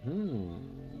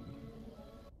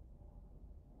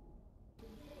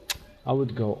 I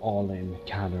would go all in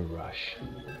Cannon Rush.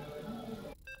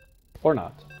 Or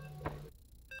not.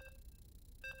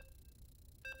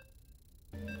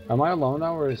 Am I alone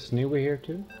now, or is Sneewy here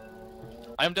too?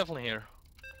 I'm definitely here.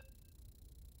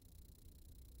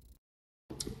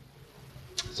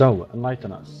 So,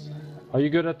 enlighten us. Are you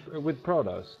good with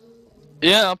Protoss?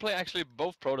 Yeah, I play actually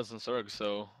both Protoss and Zerg,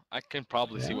 so I can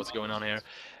probably see what's going on here.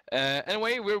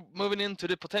 Anyway, we're moving into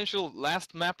the potential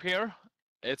last map here.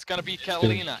 It's gonna be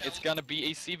Catalina. It's gonna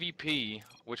be a CVP,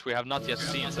 which we have not yet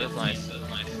seen, so that's nice.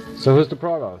 So who's the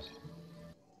Protoss?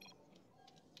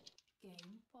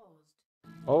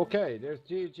 Okay, there's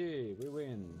GG, we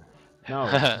win. No,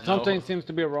 something seems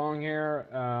to be wrong here.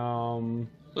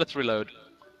 Let's reload.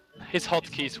 His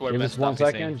hotkeys were give us messed 1 up,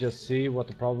 second, just see what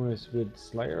the problem is with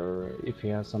Slayer, if he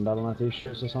has some Battle.net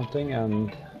issues or something,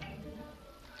 and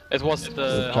it was the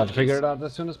we'll try to figure it out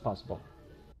as soon as possible.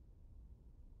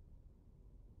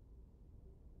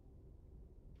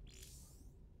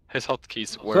 His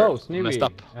hotkeys were so, messed Sneewy,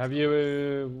 up. have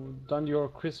you done your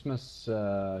Christmas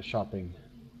shopping?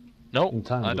 Nope, in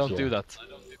time I this don't year? do that.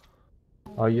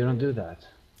 Oh, you don't do that?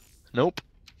 Nope.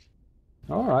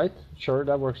 Alright, sure,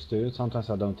 that works too. Sometimes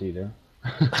I don't either.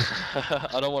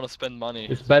 I don't want to spend money.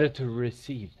 It's better to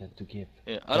receive than to give.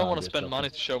 Yeah, I don't want to spend money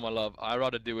to show my love. I'd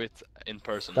rather do it in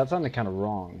person. That sounded kind of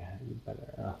wrong. You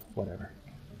better, whatever.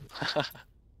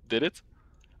 Did it?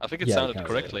 I think it Yeah, sounded kinda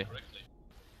correctly.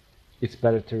 It's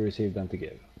better to receive than to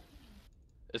give.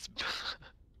 It's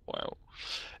wow.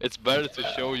 It's better to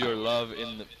show your love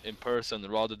in person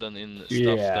rather than in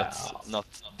stuff that's not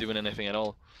doing anything at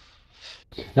all.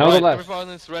 Nevertheless, right, everyone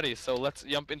is ready, so let's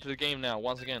jump into the game now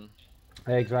once again.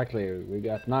 Exactly, we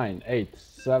got 9, 8,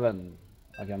 7.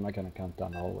 Okay, I'm not gonna count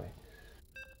down the whole way.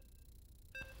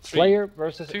 3, Slayer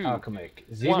versus 2, Alchemic.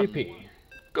 ZVP. 1.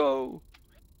 Go!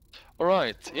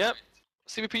 Alright, yep.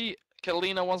 CVP,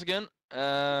 Catalina once again.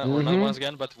 Or not once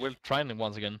again, but we're trying it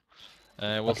once again.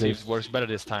 We'll see if it works better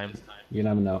this time. You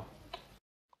never know.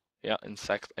 Yeah,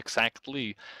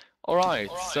 exactly. Alright,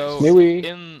 so Sneewy.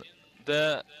 in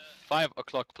the 5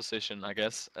 o'clock position, I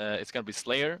guess, it's gonna be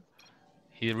Slayer.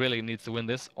 He really needs to win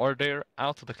this, or they're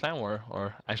out of the clan war,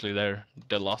 or actually they're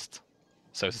lost,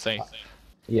 so to say.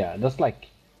 Yeah, that's like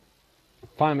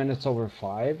 5 minutes over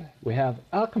 5. We have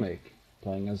Alchemic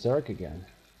playing as Zerk again.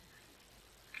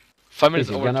 5 minutes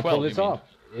Is he over gonna 12, pull this you mean? off?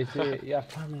 Is it, yeah,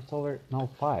 5 minutes over, no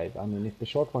 5. I mean, if the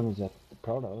short one is at the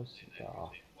Protoss, yeah.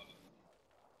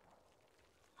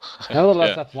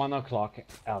 Nevertheless, at 1 o'clock,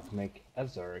 Alchemic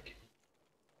as Zerk.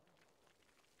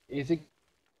 Is he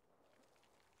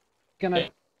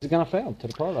gonna fail to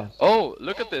the Protoss? Oh,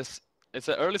 look at this! It's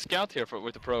an early scout here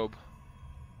with the probe.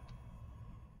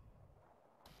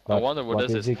 I wonder what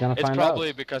this is. He gonna it's find probably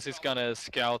out? because he's gonna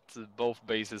scout both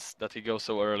bases that he goes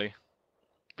so early.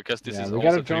 Because this is we also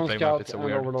got a a drone 3-play scout map, it's a and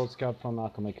weird. overload scout from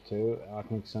Alchemic too.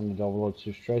 Alchemic sending the overload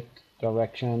to straight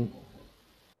direction,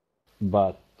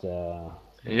 but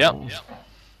Yep.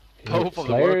 Both of the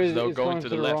Slayer workers though is going to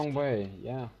the left. wrong way.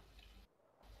 Yeah.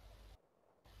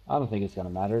 I don't think it's gonna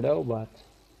matter though, but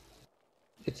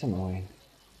it's annoying.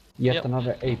 Yet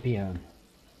another APM.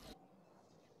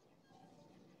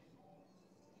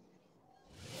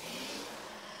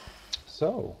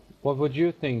 So, what would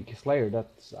you think, Slayer, that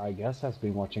I guess has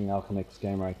been watching Alchemic's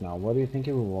game right now? What do you think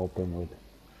he will open with?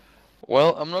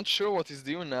 Well, I'm not sure what he's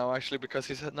doing now actually, because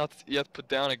he's not yet put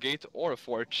down a gate or a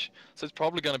forge. So it's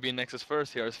probably gonna be Nexus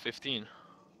first here as 15.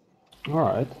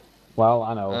 Alright. Well,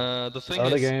 I know. The thing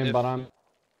Early is, game, if... but I'm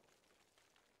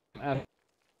asking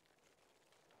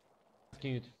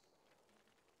you to...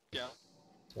 Yeah.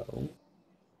 So...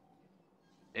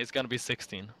 It's gonna be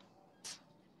 16.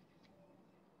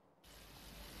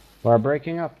 We're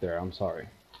breaking up there, I'm sorry.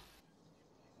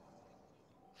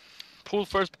 Pull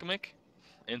first comic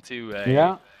into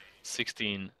a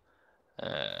 16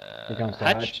 Here comes the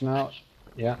hatch. hatch now.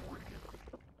 Yeah.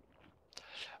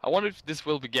 I wonder if this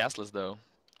will be gasless though.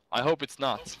 I hope it's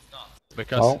not,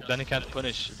 because then he can't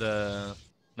punish the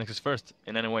Nexus first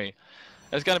in any way.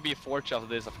 There's gonna be a forge after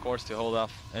this, of course, to hold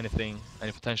off anything,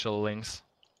 any potential links.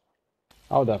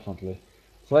 Oh, definitely.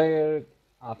 Slayer,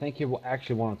 I think he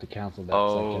actually wanted to cancel that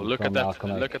second Look at from that,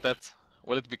 Alchemic. look at that.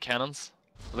 Will it be cannons?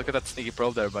 Look at that sneaky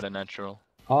probe there by the natural.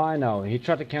 Oh, I know. He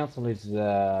tried to cancel his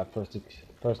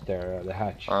first there, the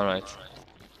hatch. Alright.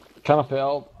 Kind of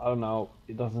failed. I don't know.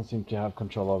 It doesn't seem to have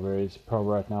control over his probe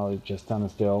right now. It's just standing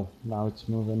still. Now it's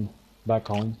moving back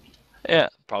home. Yeah,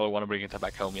 probably want to bring it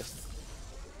back home, yes.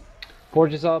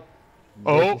 Forge is up.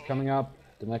 Oh! Nexus is coming up.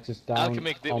 The Nexus down.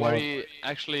 Alchemic, were he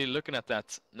actually looking at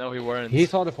that? No, he weren't. He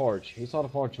saw the forge. He saw the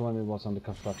forge when it was under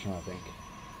construction, I think.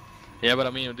 Yeah, but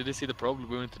I mean, did he see the probe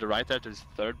moving to the right there to his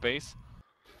third base?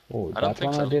 Oh, I don't that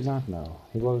think one so. I did not know.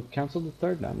 He will cancel the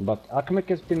third then. But Alchemic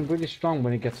has been really strong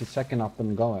when he gets his second up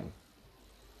and going.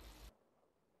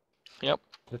 Yep.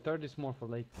 The third is more for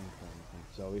late game for anything.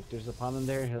 So if there's a pylon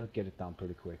there, he'll get it down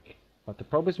pretty quick. But the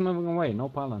probe is moving away. No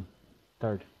pylon.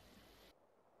 Third.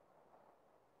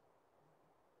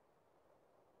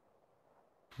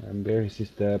 And there is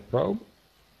the probe.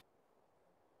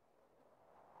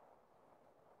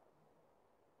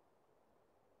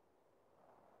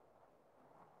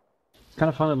 It's kind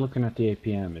of funny looking at the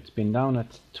APM. It's been down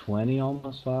at 20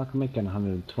 almost for Alchemic and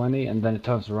 120, and then it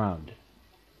turns around.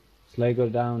 Slay go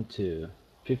down to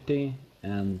 50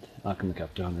 and Alchemic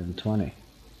up to 120.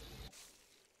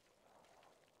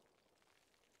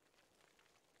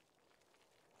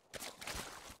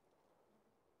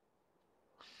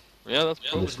 Yeah, that's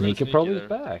probably The sneaky probe is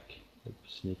back. The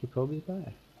sneaky probe is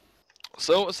back.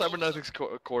 So cybernetics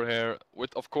core here,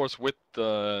 with of course with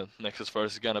the Nexus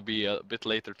first, is gonna be a bit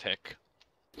later tech.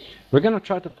 We're gonna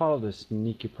try to follow the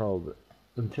sneaky probe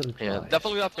until it Yeah, flies.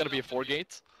 definitely not gonna be a 4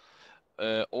 gate,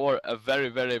 or a very,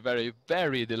 very, very,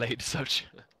 very delayed search.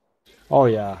 Oh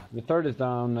yeah, the third is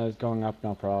down, is going up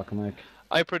now for Alchemic.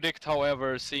 I predict,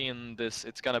 however, seeing this,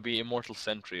 it's gonna be Immortal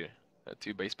Sentry,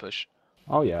 2 base push.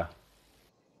 Oh yeah.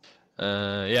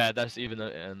 Yeah, there's even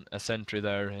a sentry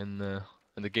there in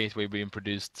the gateway being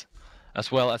produced,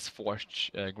 as well as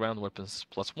Forge ground weapons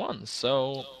 +1.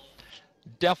 So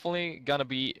definitely gonna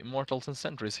be Immortals and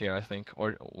Sentries here, I think,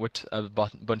 or with a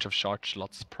bunch of shard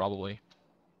slots probably.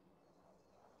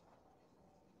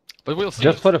 But we'll see.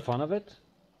 Just for the fun of it,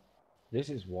 this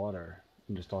is water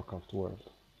in the StarCraft world.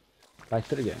 Back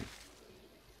to the game.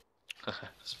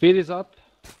 Speed is up.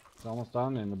 It's almost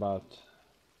done in about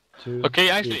 2, Okay,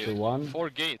 actually, 3 to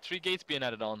 1. 3 gates being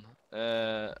added on.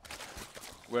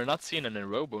 We're not seeing any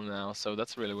robo now, so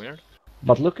that's really weird.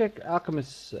 But look at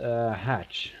Alchemist's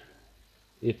hatch.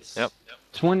 It's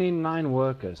 29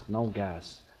 workers, no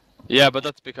gas. Yeah, but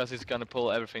that's because he's gonna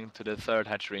pull everything to the third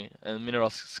hatchery, and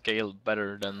minerals scale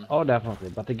better than... Oh, definitely.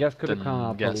 But the gas could have come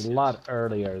up gas. a lot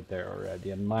earlier there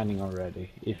already, and mining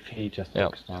already, if he just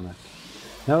focused on it.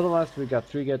 Nevertheless, we got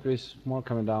 3 gateways more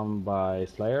coming down by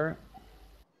Slayer.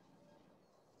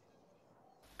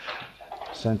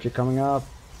 Sentry coming up.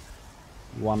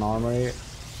 1 armory.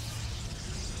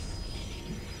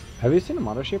 Have you seen the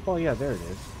mothership? Oh yeah, there it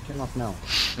is. Came up now.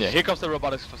 Yeah, here comes the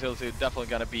robotics facility. Definitely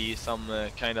gonna be some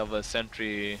kind of a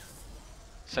sentry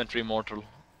mortal,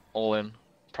 all in,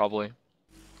 probably.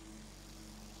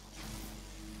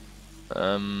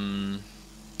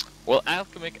 Will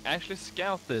Alchemic actually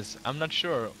scout this? I'm not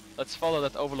sure. Let's follow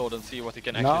that overlord and see what he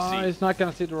can actually see. No, he's not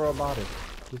gonna see the robotic.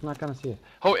 He's not gonna see it.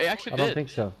 Oh, he actually did. I don't think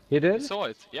so. He did? He saw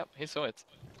it. Yep, he saw it.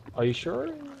 Are you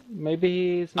sure?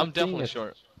 Maybe he's not I'm definitely seeing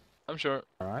it. sure. I'm sure.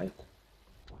 Alright.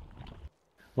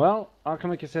 Well,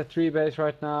 Alchemic is at 3 base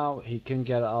right now. He can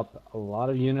get up a lot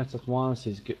of units at once.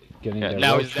 He's getting the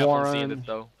now Roach he's definitely seeing Warren, it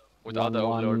though. With other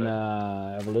 1/1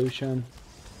 overlord. evolution.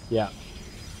 Yeah.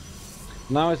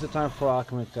 Now is the time for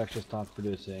Alchemic to actually start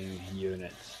producing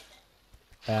units.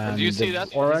 And do you see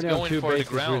that? Already He's on going 2 for the base is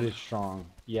ground. really strong.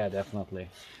 Yeah, definitely.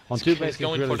 On 2 base He's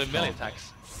going really for the strong. melee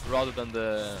attacks rather than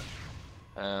the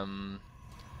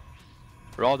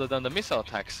rather than the missile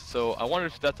attacks. So I wonder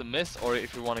if that's a miss or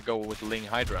if you want to go with Ling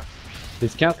Hydra.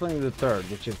 He's canceling the third,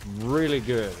 which is really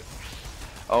good.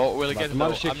 Oh, will he But get it the though?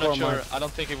 Mothership I'm not 4 sure. might- I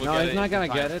don't think he will No, get it. he's not gonna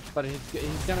in get time. it, but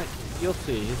he's gonna. You'll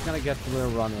see. He's gonna get a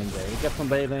little run in there. He gets some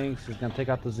Bailings. He's gonna take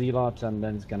out the Zealots, and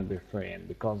then he's gonna be free in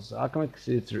because Alchemic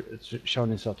it's shown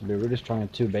himself to be really strong in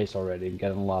 2 base already,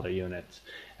 getting a lot of units,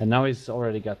 and now he's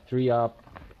already got 3 up.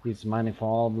 He's mining for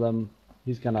all of them.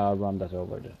 He's gonna run that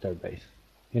over the 3rd base.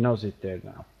 He knows it's there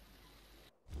now.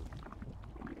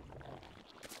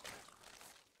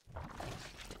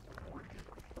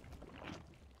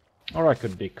 Or I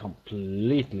could be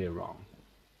completely wrong.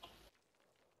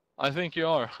 I think you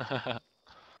are.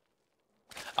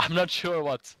 I'm not sure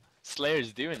what Slayer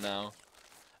is doing now.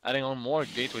 Adding on more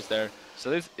gateways there. So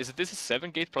this is this a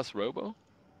 7 gate plus Robo?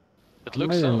 It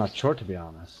looks I'm so. not sure, to be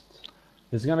honest.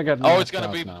 He's gonna get. Oh, it's maxed gonna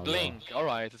out be now, Blink. though.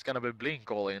 Alright, it's gonna be Blink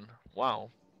all in. Wow.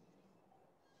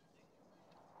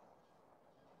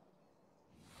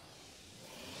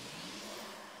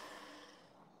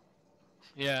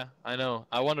 Yeah, I know.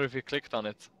 I wonder if you clicked on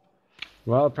it.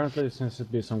 Well, apparently there seems to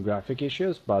be some graphic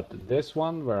issues, but this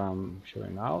one where I'm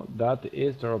showing now, that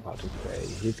is the robotic bay.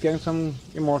 He's getting some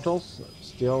immortals,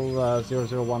 still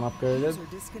 001 upgraded. User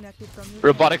disconnected from your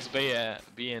Robotics Bay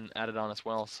being added on as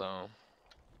well, so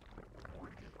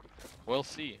we'll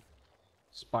see.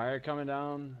 Spire coming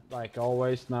down, like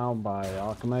always now, by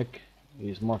Alchemic.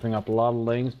 He's morphing up a lot of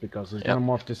lings because he's gonna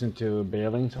morph this into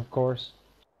Bailings, of course.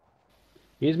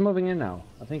 He's moving in now.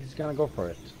 I think he's gonna go for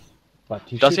it. But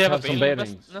he Does should he have a some Bailing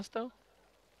Bailings. nest though?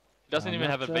 He doesn't even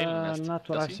have a Bailing nest. Not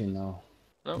what does I've he? seen, no.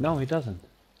 No? No, he doesn't.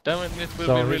 Then it will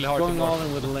So be really he's hard to going all morph.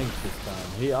 in with the links this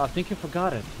time. I think he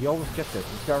forgot it. He always gets it.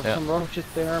 He's got some roaches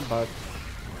there, but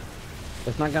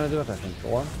it's not gonna do it, I think.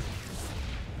 Or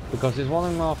because he's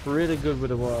walling off really good with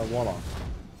the wall off.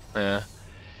 Yeah.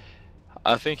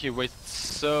 I think he wasted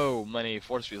so many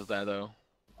force fields there though.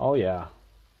 Oh yeah.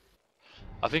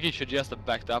 I think he should just have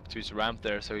backed up to his ramp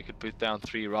there so he could put down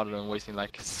 3 rather than wasting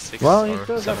like 6 Well, or he's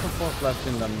still got 7. some force left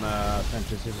in them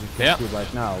sentries, as you can see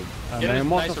right now. And the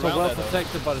immortals are well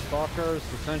protected by the stalkers,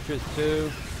 the sentries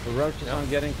too. The roaches aren't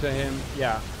getting to him.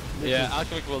 Yeah. Yeah,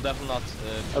 Alchemic will definitely not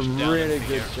A push down really anything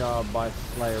good here. job by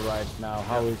Slayer right now.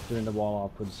 How he's doing the wall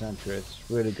off with the sentries.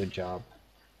 Really good job.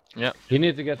 Yeah. He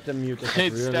needs to get the mutas It's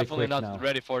really definitely quick not now.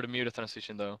 ready for the muta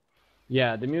transition though.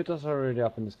 Yeah, the mutas are already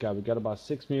up in the sky. We got about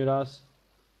 6 mutas.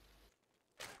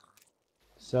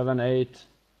 7, 8.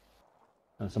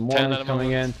 And some more 10 links at the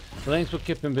coming in. moment. The links will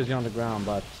keep him busy on the ground,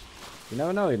 but you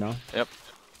never know, you know. Yep.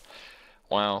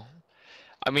 Wow.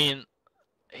 I mean,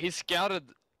 he scouted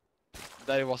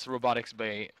that it was Robotics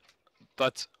Bay,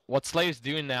 but what Slayer's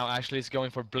doing now actually is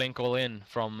going for Blink all in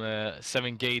from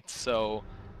 7 gates, so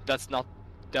that's not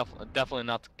definitely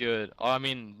not good. I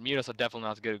mean, mutas are definitely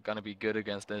not gonna be good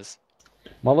against this.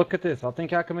 Well, look at this. I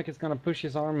think Alchemic is going to push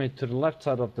his army to the left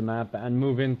side of the map and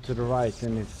move into the right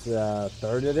in his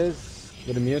 3rd it is,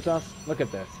 with the mutas. Look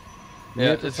at this. The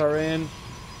Yeah, mutas are in.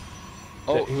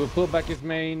 Oh. He will pull back his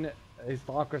main, his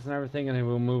stalkers and everything, and he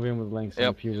will move in with links and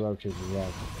a few roaches as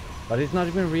well. But he's not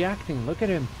even reacting. Look at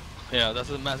him. Yeah,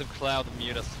 that's a massive cloud of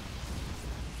mutas.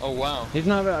 Oh wow. He's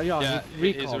not, Yeah, he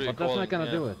recalled, but that's not going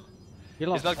to do it. He's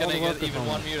not gonna get even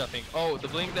 1 muta, I think. Oh, the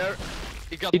Blink there.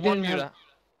 He got 1 muta.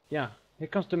 Yeah, here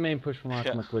comes the main push from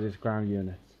Alchemic with his ground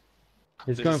units.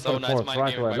 He's This going is for so the nice 4th mind right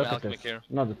gaming away. by Look at Alchemic this. here.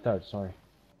 No, the 3rd, sorry.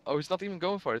 Oh, he's not even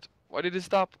going for it. Why did he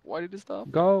stop? Why did he stop?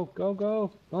 Go, go,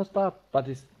 go. Don't stop. But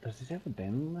does he have a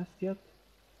Bailing nest yet?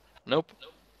 Nope.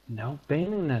 No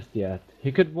Bailing nest yet.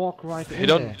 He could walk right in He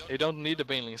there. don't need the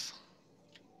Banelings.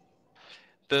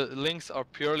 The links are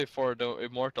purely for the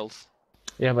immortals.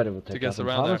 Yeah, but it will to take get out some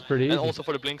around there. tunnels pretty easy. And also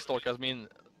for the Blink Stalkers. I mean,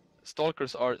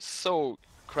 Stalkers are so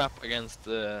crap against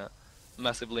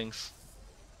massive links.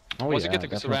 Oh, Once yeah, you get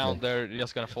to surround, definitely. they're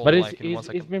just gonna fall But like in 1 he's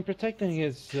second. been protecting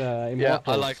his immortals. Yeah,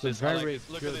 I like this. Very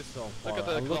Look good at this. so Look far. at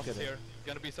the Look Colossus at it. here.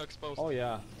 Gonna be so exposed. Oh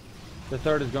yeah. The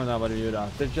 3rd is going down by the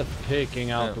Mutas. They're just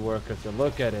picking out the workers. So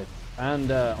look at it.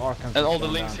 And Archons. And all the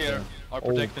links here are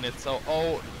protecting it. So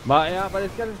But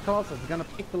it's got his Colossus. It's gonna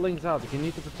pick the links out. You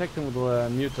need to protect them with the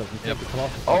mutas and take the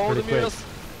Colossus out the pretty quick.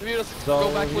 mutas, So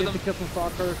go back he with needs them. to kill some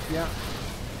stalkers. Yeah.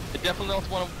 It definitely not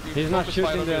one of He's not focus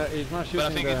shooting fire on the. it, He's not shooting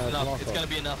but I think the it's enough. Colossus. It's gonna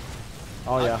be enough.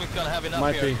 Oh yeah. Alchemic's gonna have enough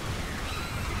Might here. be.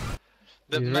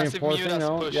 The He's massive reinforcing, mutas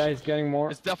no? push. Yeah, he's getting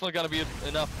more. It's definitely gonna be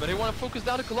enough. But they want to focus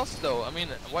down the Colossus though. I mean,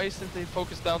 why isn't they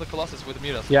focus down the Colossus with the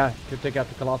mutas? Yeah, to take out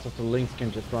the Colossus, the links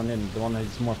can just run in. The one that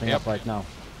he's morphing up right now.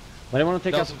 But they want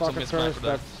to take out the Stalker first.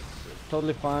 That's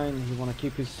totally fine. You want to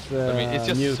keep his I mean, it's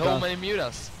just mutas. so many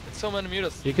mutas. It's so many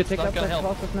mutas. You could It's take not out the gonna help.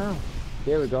 Colossus now.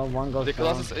 There we go. One goes The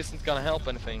down. Colossus isn't gonna help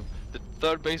anything. The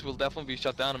third base will definitely be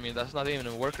shut down. I mean, that's not even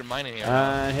a worker mining here.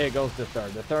 And here goes the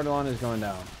third. The third one is going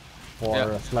down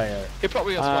for Slayer. He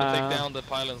probably just want to take down the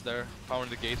pylons there, powering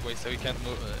the gateway, so he can't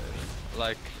move.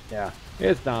 Like. Yeah,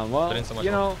 it's down. Well,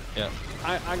 you know, yeah.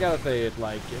 I gotta say it.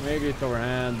 Like maybe it's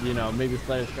overhand. You know, maybe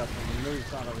Slayer's got some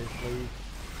moves out of his sleeve.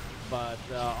 But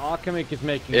Alchemic is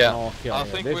making an all-kill. I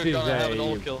think this we're is gonna have an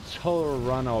all-kill. Total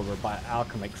run-over by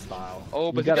Alchemic style.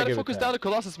 Oh, but you gotta focus down the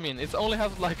Colossus mine. It's only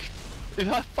has like, it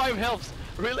has 5 healths.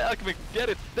 Really, Alchemic, get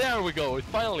it. There we go.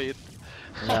 Finally.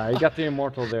 Yeah, you got the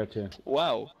Immortal there too.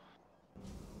 Wow.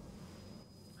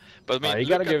 But I mean, you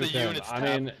gotta give at it the to units him.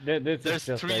 I mean, this there's is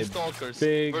just 3 Stalkers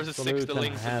big versus 60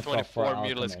 Lynx and 24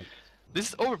 Mutilisks. This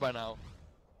is over by now.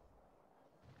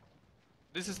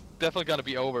 This is definitely gonna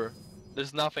be over.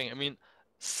 There's nothing. I mean,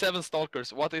 7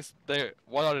 Stalkers. What are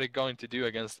they going to do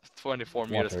against 24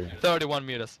 Mutilisks? 31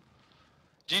 Mutilisks.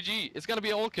 GG. It's gonna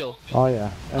be all kill. Oh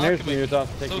yeah. And Alchemic, here's Mutas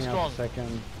taking so out the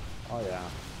second. Oh yeah.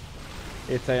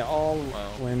 It's a all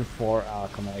win for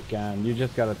Alchemic, and you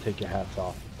just gotta take your hats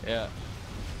off. Yeah.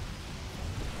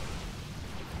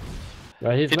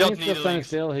 But his lane is still standing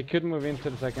still. He couldn't move into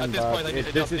the second. At this point,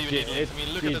 this is I mean,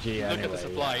 look GG at the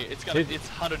supply. Yeah. It's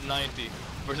 190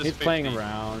 versus 50. He's playing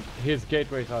around. His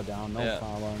gateways are down. No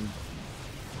problem.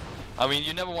 I mean,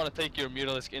 you never want to take your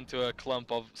Mutalisk into a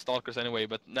clump of Stalkers anyway,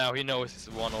 but now he knows he's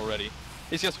won already.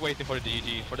 He's just waiting for the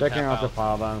GG, for the Checking tap out the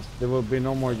Paladins. There will be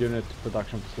no more unit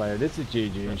production for Slayer. This is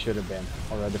GG and should have been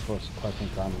already for quite some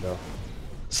time ago.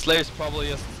 Slayer's probably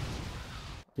just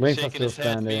Lynx shaking his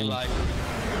head, being like,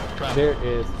 crap. There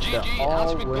is GG, the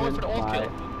all-win for the by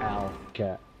all-kill.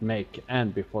 Alchemic.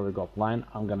 And before we go offline,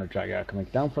 I'm gonna drag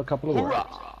Alchemic down for a couple of words.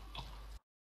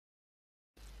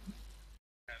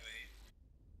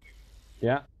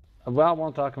 Yeah. Well, I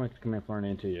want Alchemic to come in for an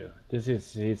interview. This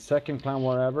is his second clan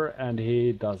war ever, and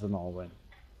he does an all-win.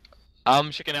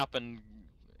 I'm checking up and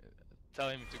tell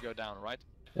him to go down, right?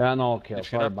 Yeah, an all-kill.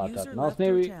 Sorry about that. No,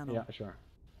 yeah, sure.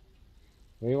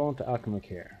 We want Alchemic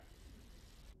here.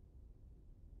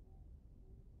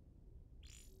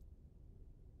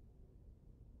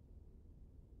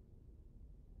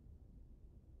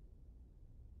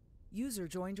 User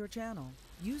joined your channel.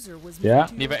 User was yeah.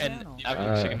 moved to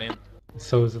your channel.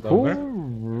 So is it over?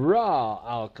 Hoorah,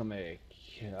 Alchemic!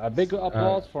 A big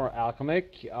applause for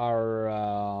Alchemic, our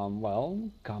well,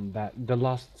 comeback, the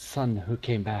lost son who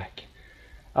came back.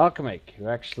 Alchemic, who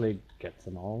actually gets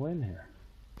an all-win here.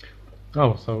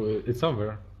 Oh, so it's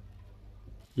over.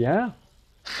 Yeah.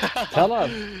 Tell us.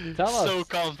 So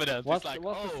confident. What's like,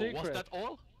 the secret? Was that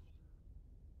all?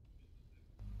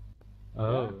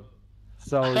 Oh. Yeah.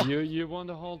 So you won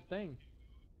the whole thing.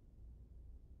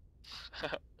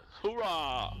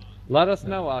 Hoorah! Let us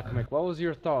know, Alchemic. What was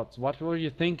your thoughts? What were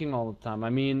you thinking all the time? I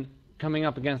mean, coming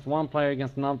up against one player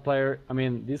against another player. I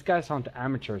mean, these guys aren't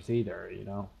amateurs either, you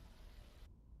know.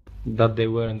 That they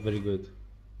weren't very good.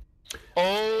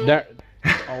 Oh. There.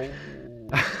 Oh.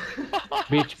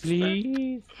 Bitch,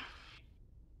 please.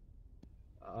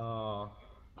 Oh.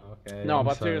 Okay. No, I'm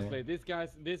but sorry. seriously,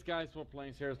 these guys were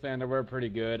playing seriously and they were pretty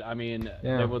good. I mean,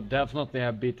 Yeah. they would definitely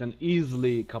have beaten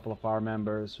easily a couple of our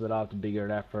members without a bigger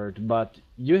effort. But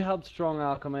you held strong,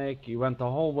 Alchemic. You went the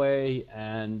whole way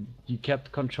and you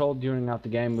kept control during out the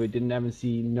game. We didn't even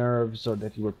see nerves or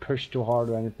that you were pushed too hard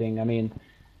or anything. I mean,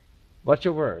 what's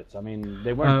your words? I mean,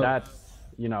 they weren't that,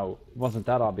 you know, it wasn't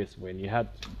that obvious win. You had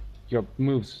your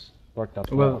moves worked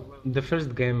out well. Well, the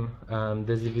first game,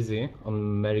 the ZVZ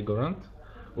on merry-go-round,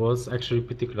 was actually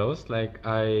pretty close. Like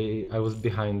I was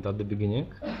behind at the beginning,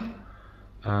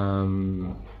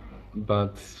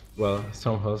 but well,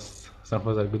 Stormhosts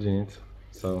are good in it,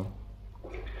 so.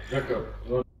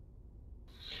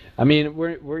 I mean,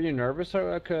 were you nervous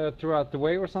throughout the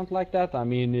way or something like that? I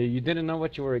mean, you didn't know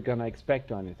what you were gonna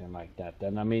expect or anything like that.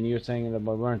 And I mean, you're saying that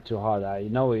we weren't too hard. I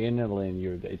know in Italy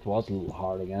it was a little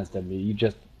hard against them. You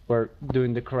just were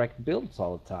doing the correct builds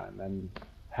all the time, and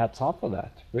hats off for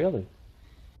that, really.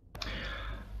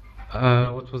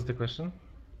 What was the question?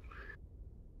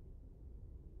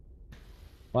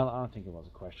 Well, I don't think it was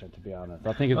a question, to be honest.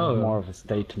 I think it was more of a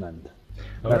statement.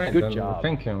 But Alright, good job.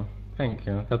 Thank you.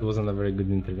 That wasn't a very good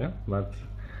interview, but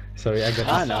sorry, I got.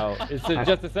 I know. It's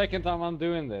just the second time I'm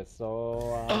doing this,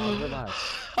 so relax.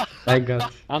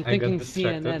 I'm thinking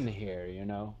CNN here, you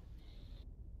know.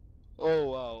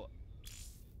 Oh wow.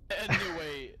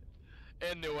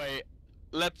 Anyway,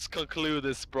 let's conclude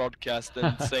this broadcast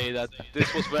and say that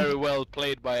this was very well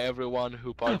played by everyone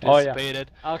who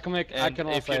participated. Oh, yeah. Alchemic, and I can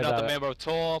also if you're not a member of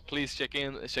TOR, please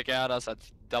check out us at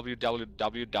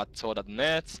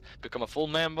www.tor.net, become a full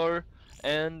member,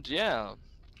 and yeah,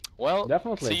 well,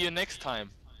 definitely. see you next time.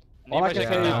 All I can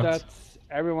say is that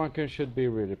Everyone should be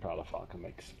really proud of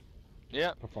Alchemic's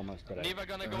Yeah. performance today. Neva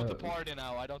gonna go to party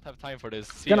now. I don't have time for this.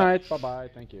 See Good ya. night. Bye bye.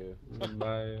 Thank you.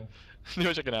 Bye.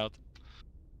 Neva checking out.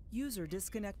 User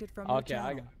disconnected from your Okay,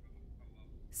 channel.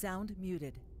 Sound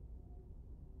muted.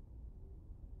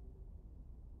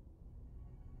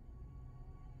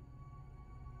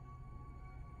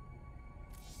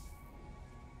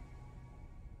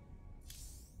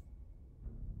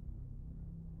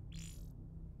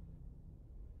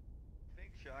 I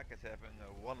think Shark is having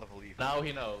a wonderful evening. Now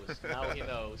he knows. Now he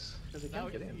knows. Because he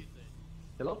can't get in.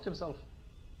 He locked himself.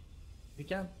 He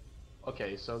can.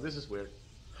 Okay, so this is weird.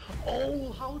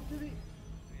 Oh, how did he?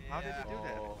 How did he do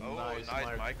that? Oh,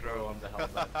 nice micro on the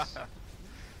helmets.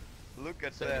 Look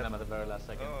at Saving that. them at the very last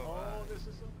second. Oh, This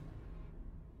is.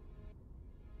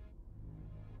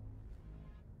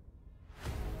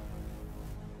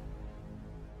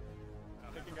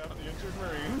 Picking up the injured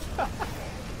Marines.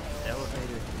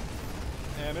 Elevator.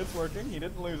 And it's working. He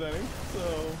didn't lose any. So,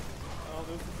 oh,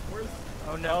 this is worse.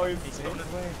 Oh no. Oh, he's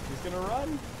gonna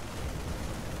run.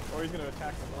 Or he's gonna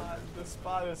attack the spot. This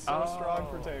spot is so strong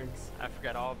for tanks. I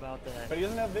forgot all about that. But he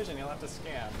doesn't have vision. He'll have to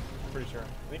scan. I'm pretty sure.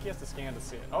 I think he has to scan to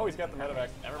see it. Oh, he's got the medevac.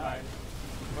 Never mind.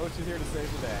 Roach is here to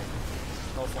save the day.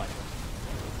 Most likely.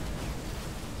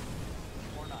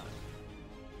 Or not.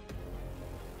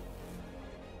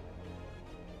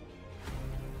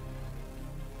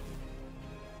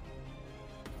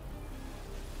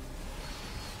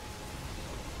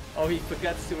 Oh, he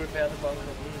forgot to repair the bunker.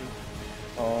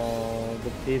 Oh, the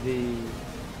pity.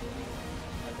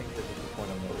 I think this is the point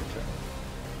of no return.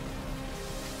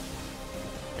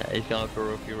 Yeah, he's gonna throw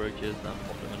a few roaches and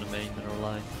pop them in the main mineral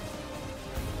line.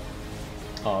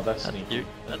 Oh, that's That's sneaky. you.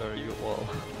 That are your wall.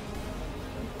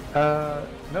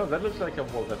 No, that looks like a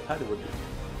wall that Paddy would do.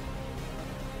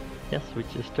 Yes, which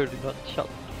is 30-knot shot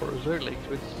for Zerlings,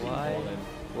 which is why.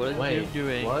 What is Wait, he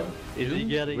doing? what? Is he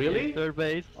getting Really? his third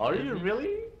base? Are Is you he- really?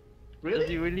 Is he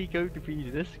Really? really going to be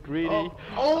this greedy?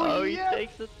 Oh, He yes!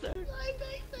 takes the third.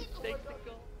 He takes the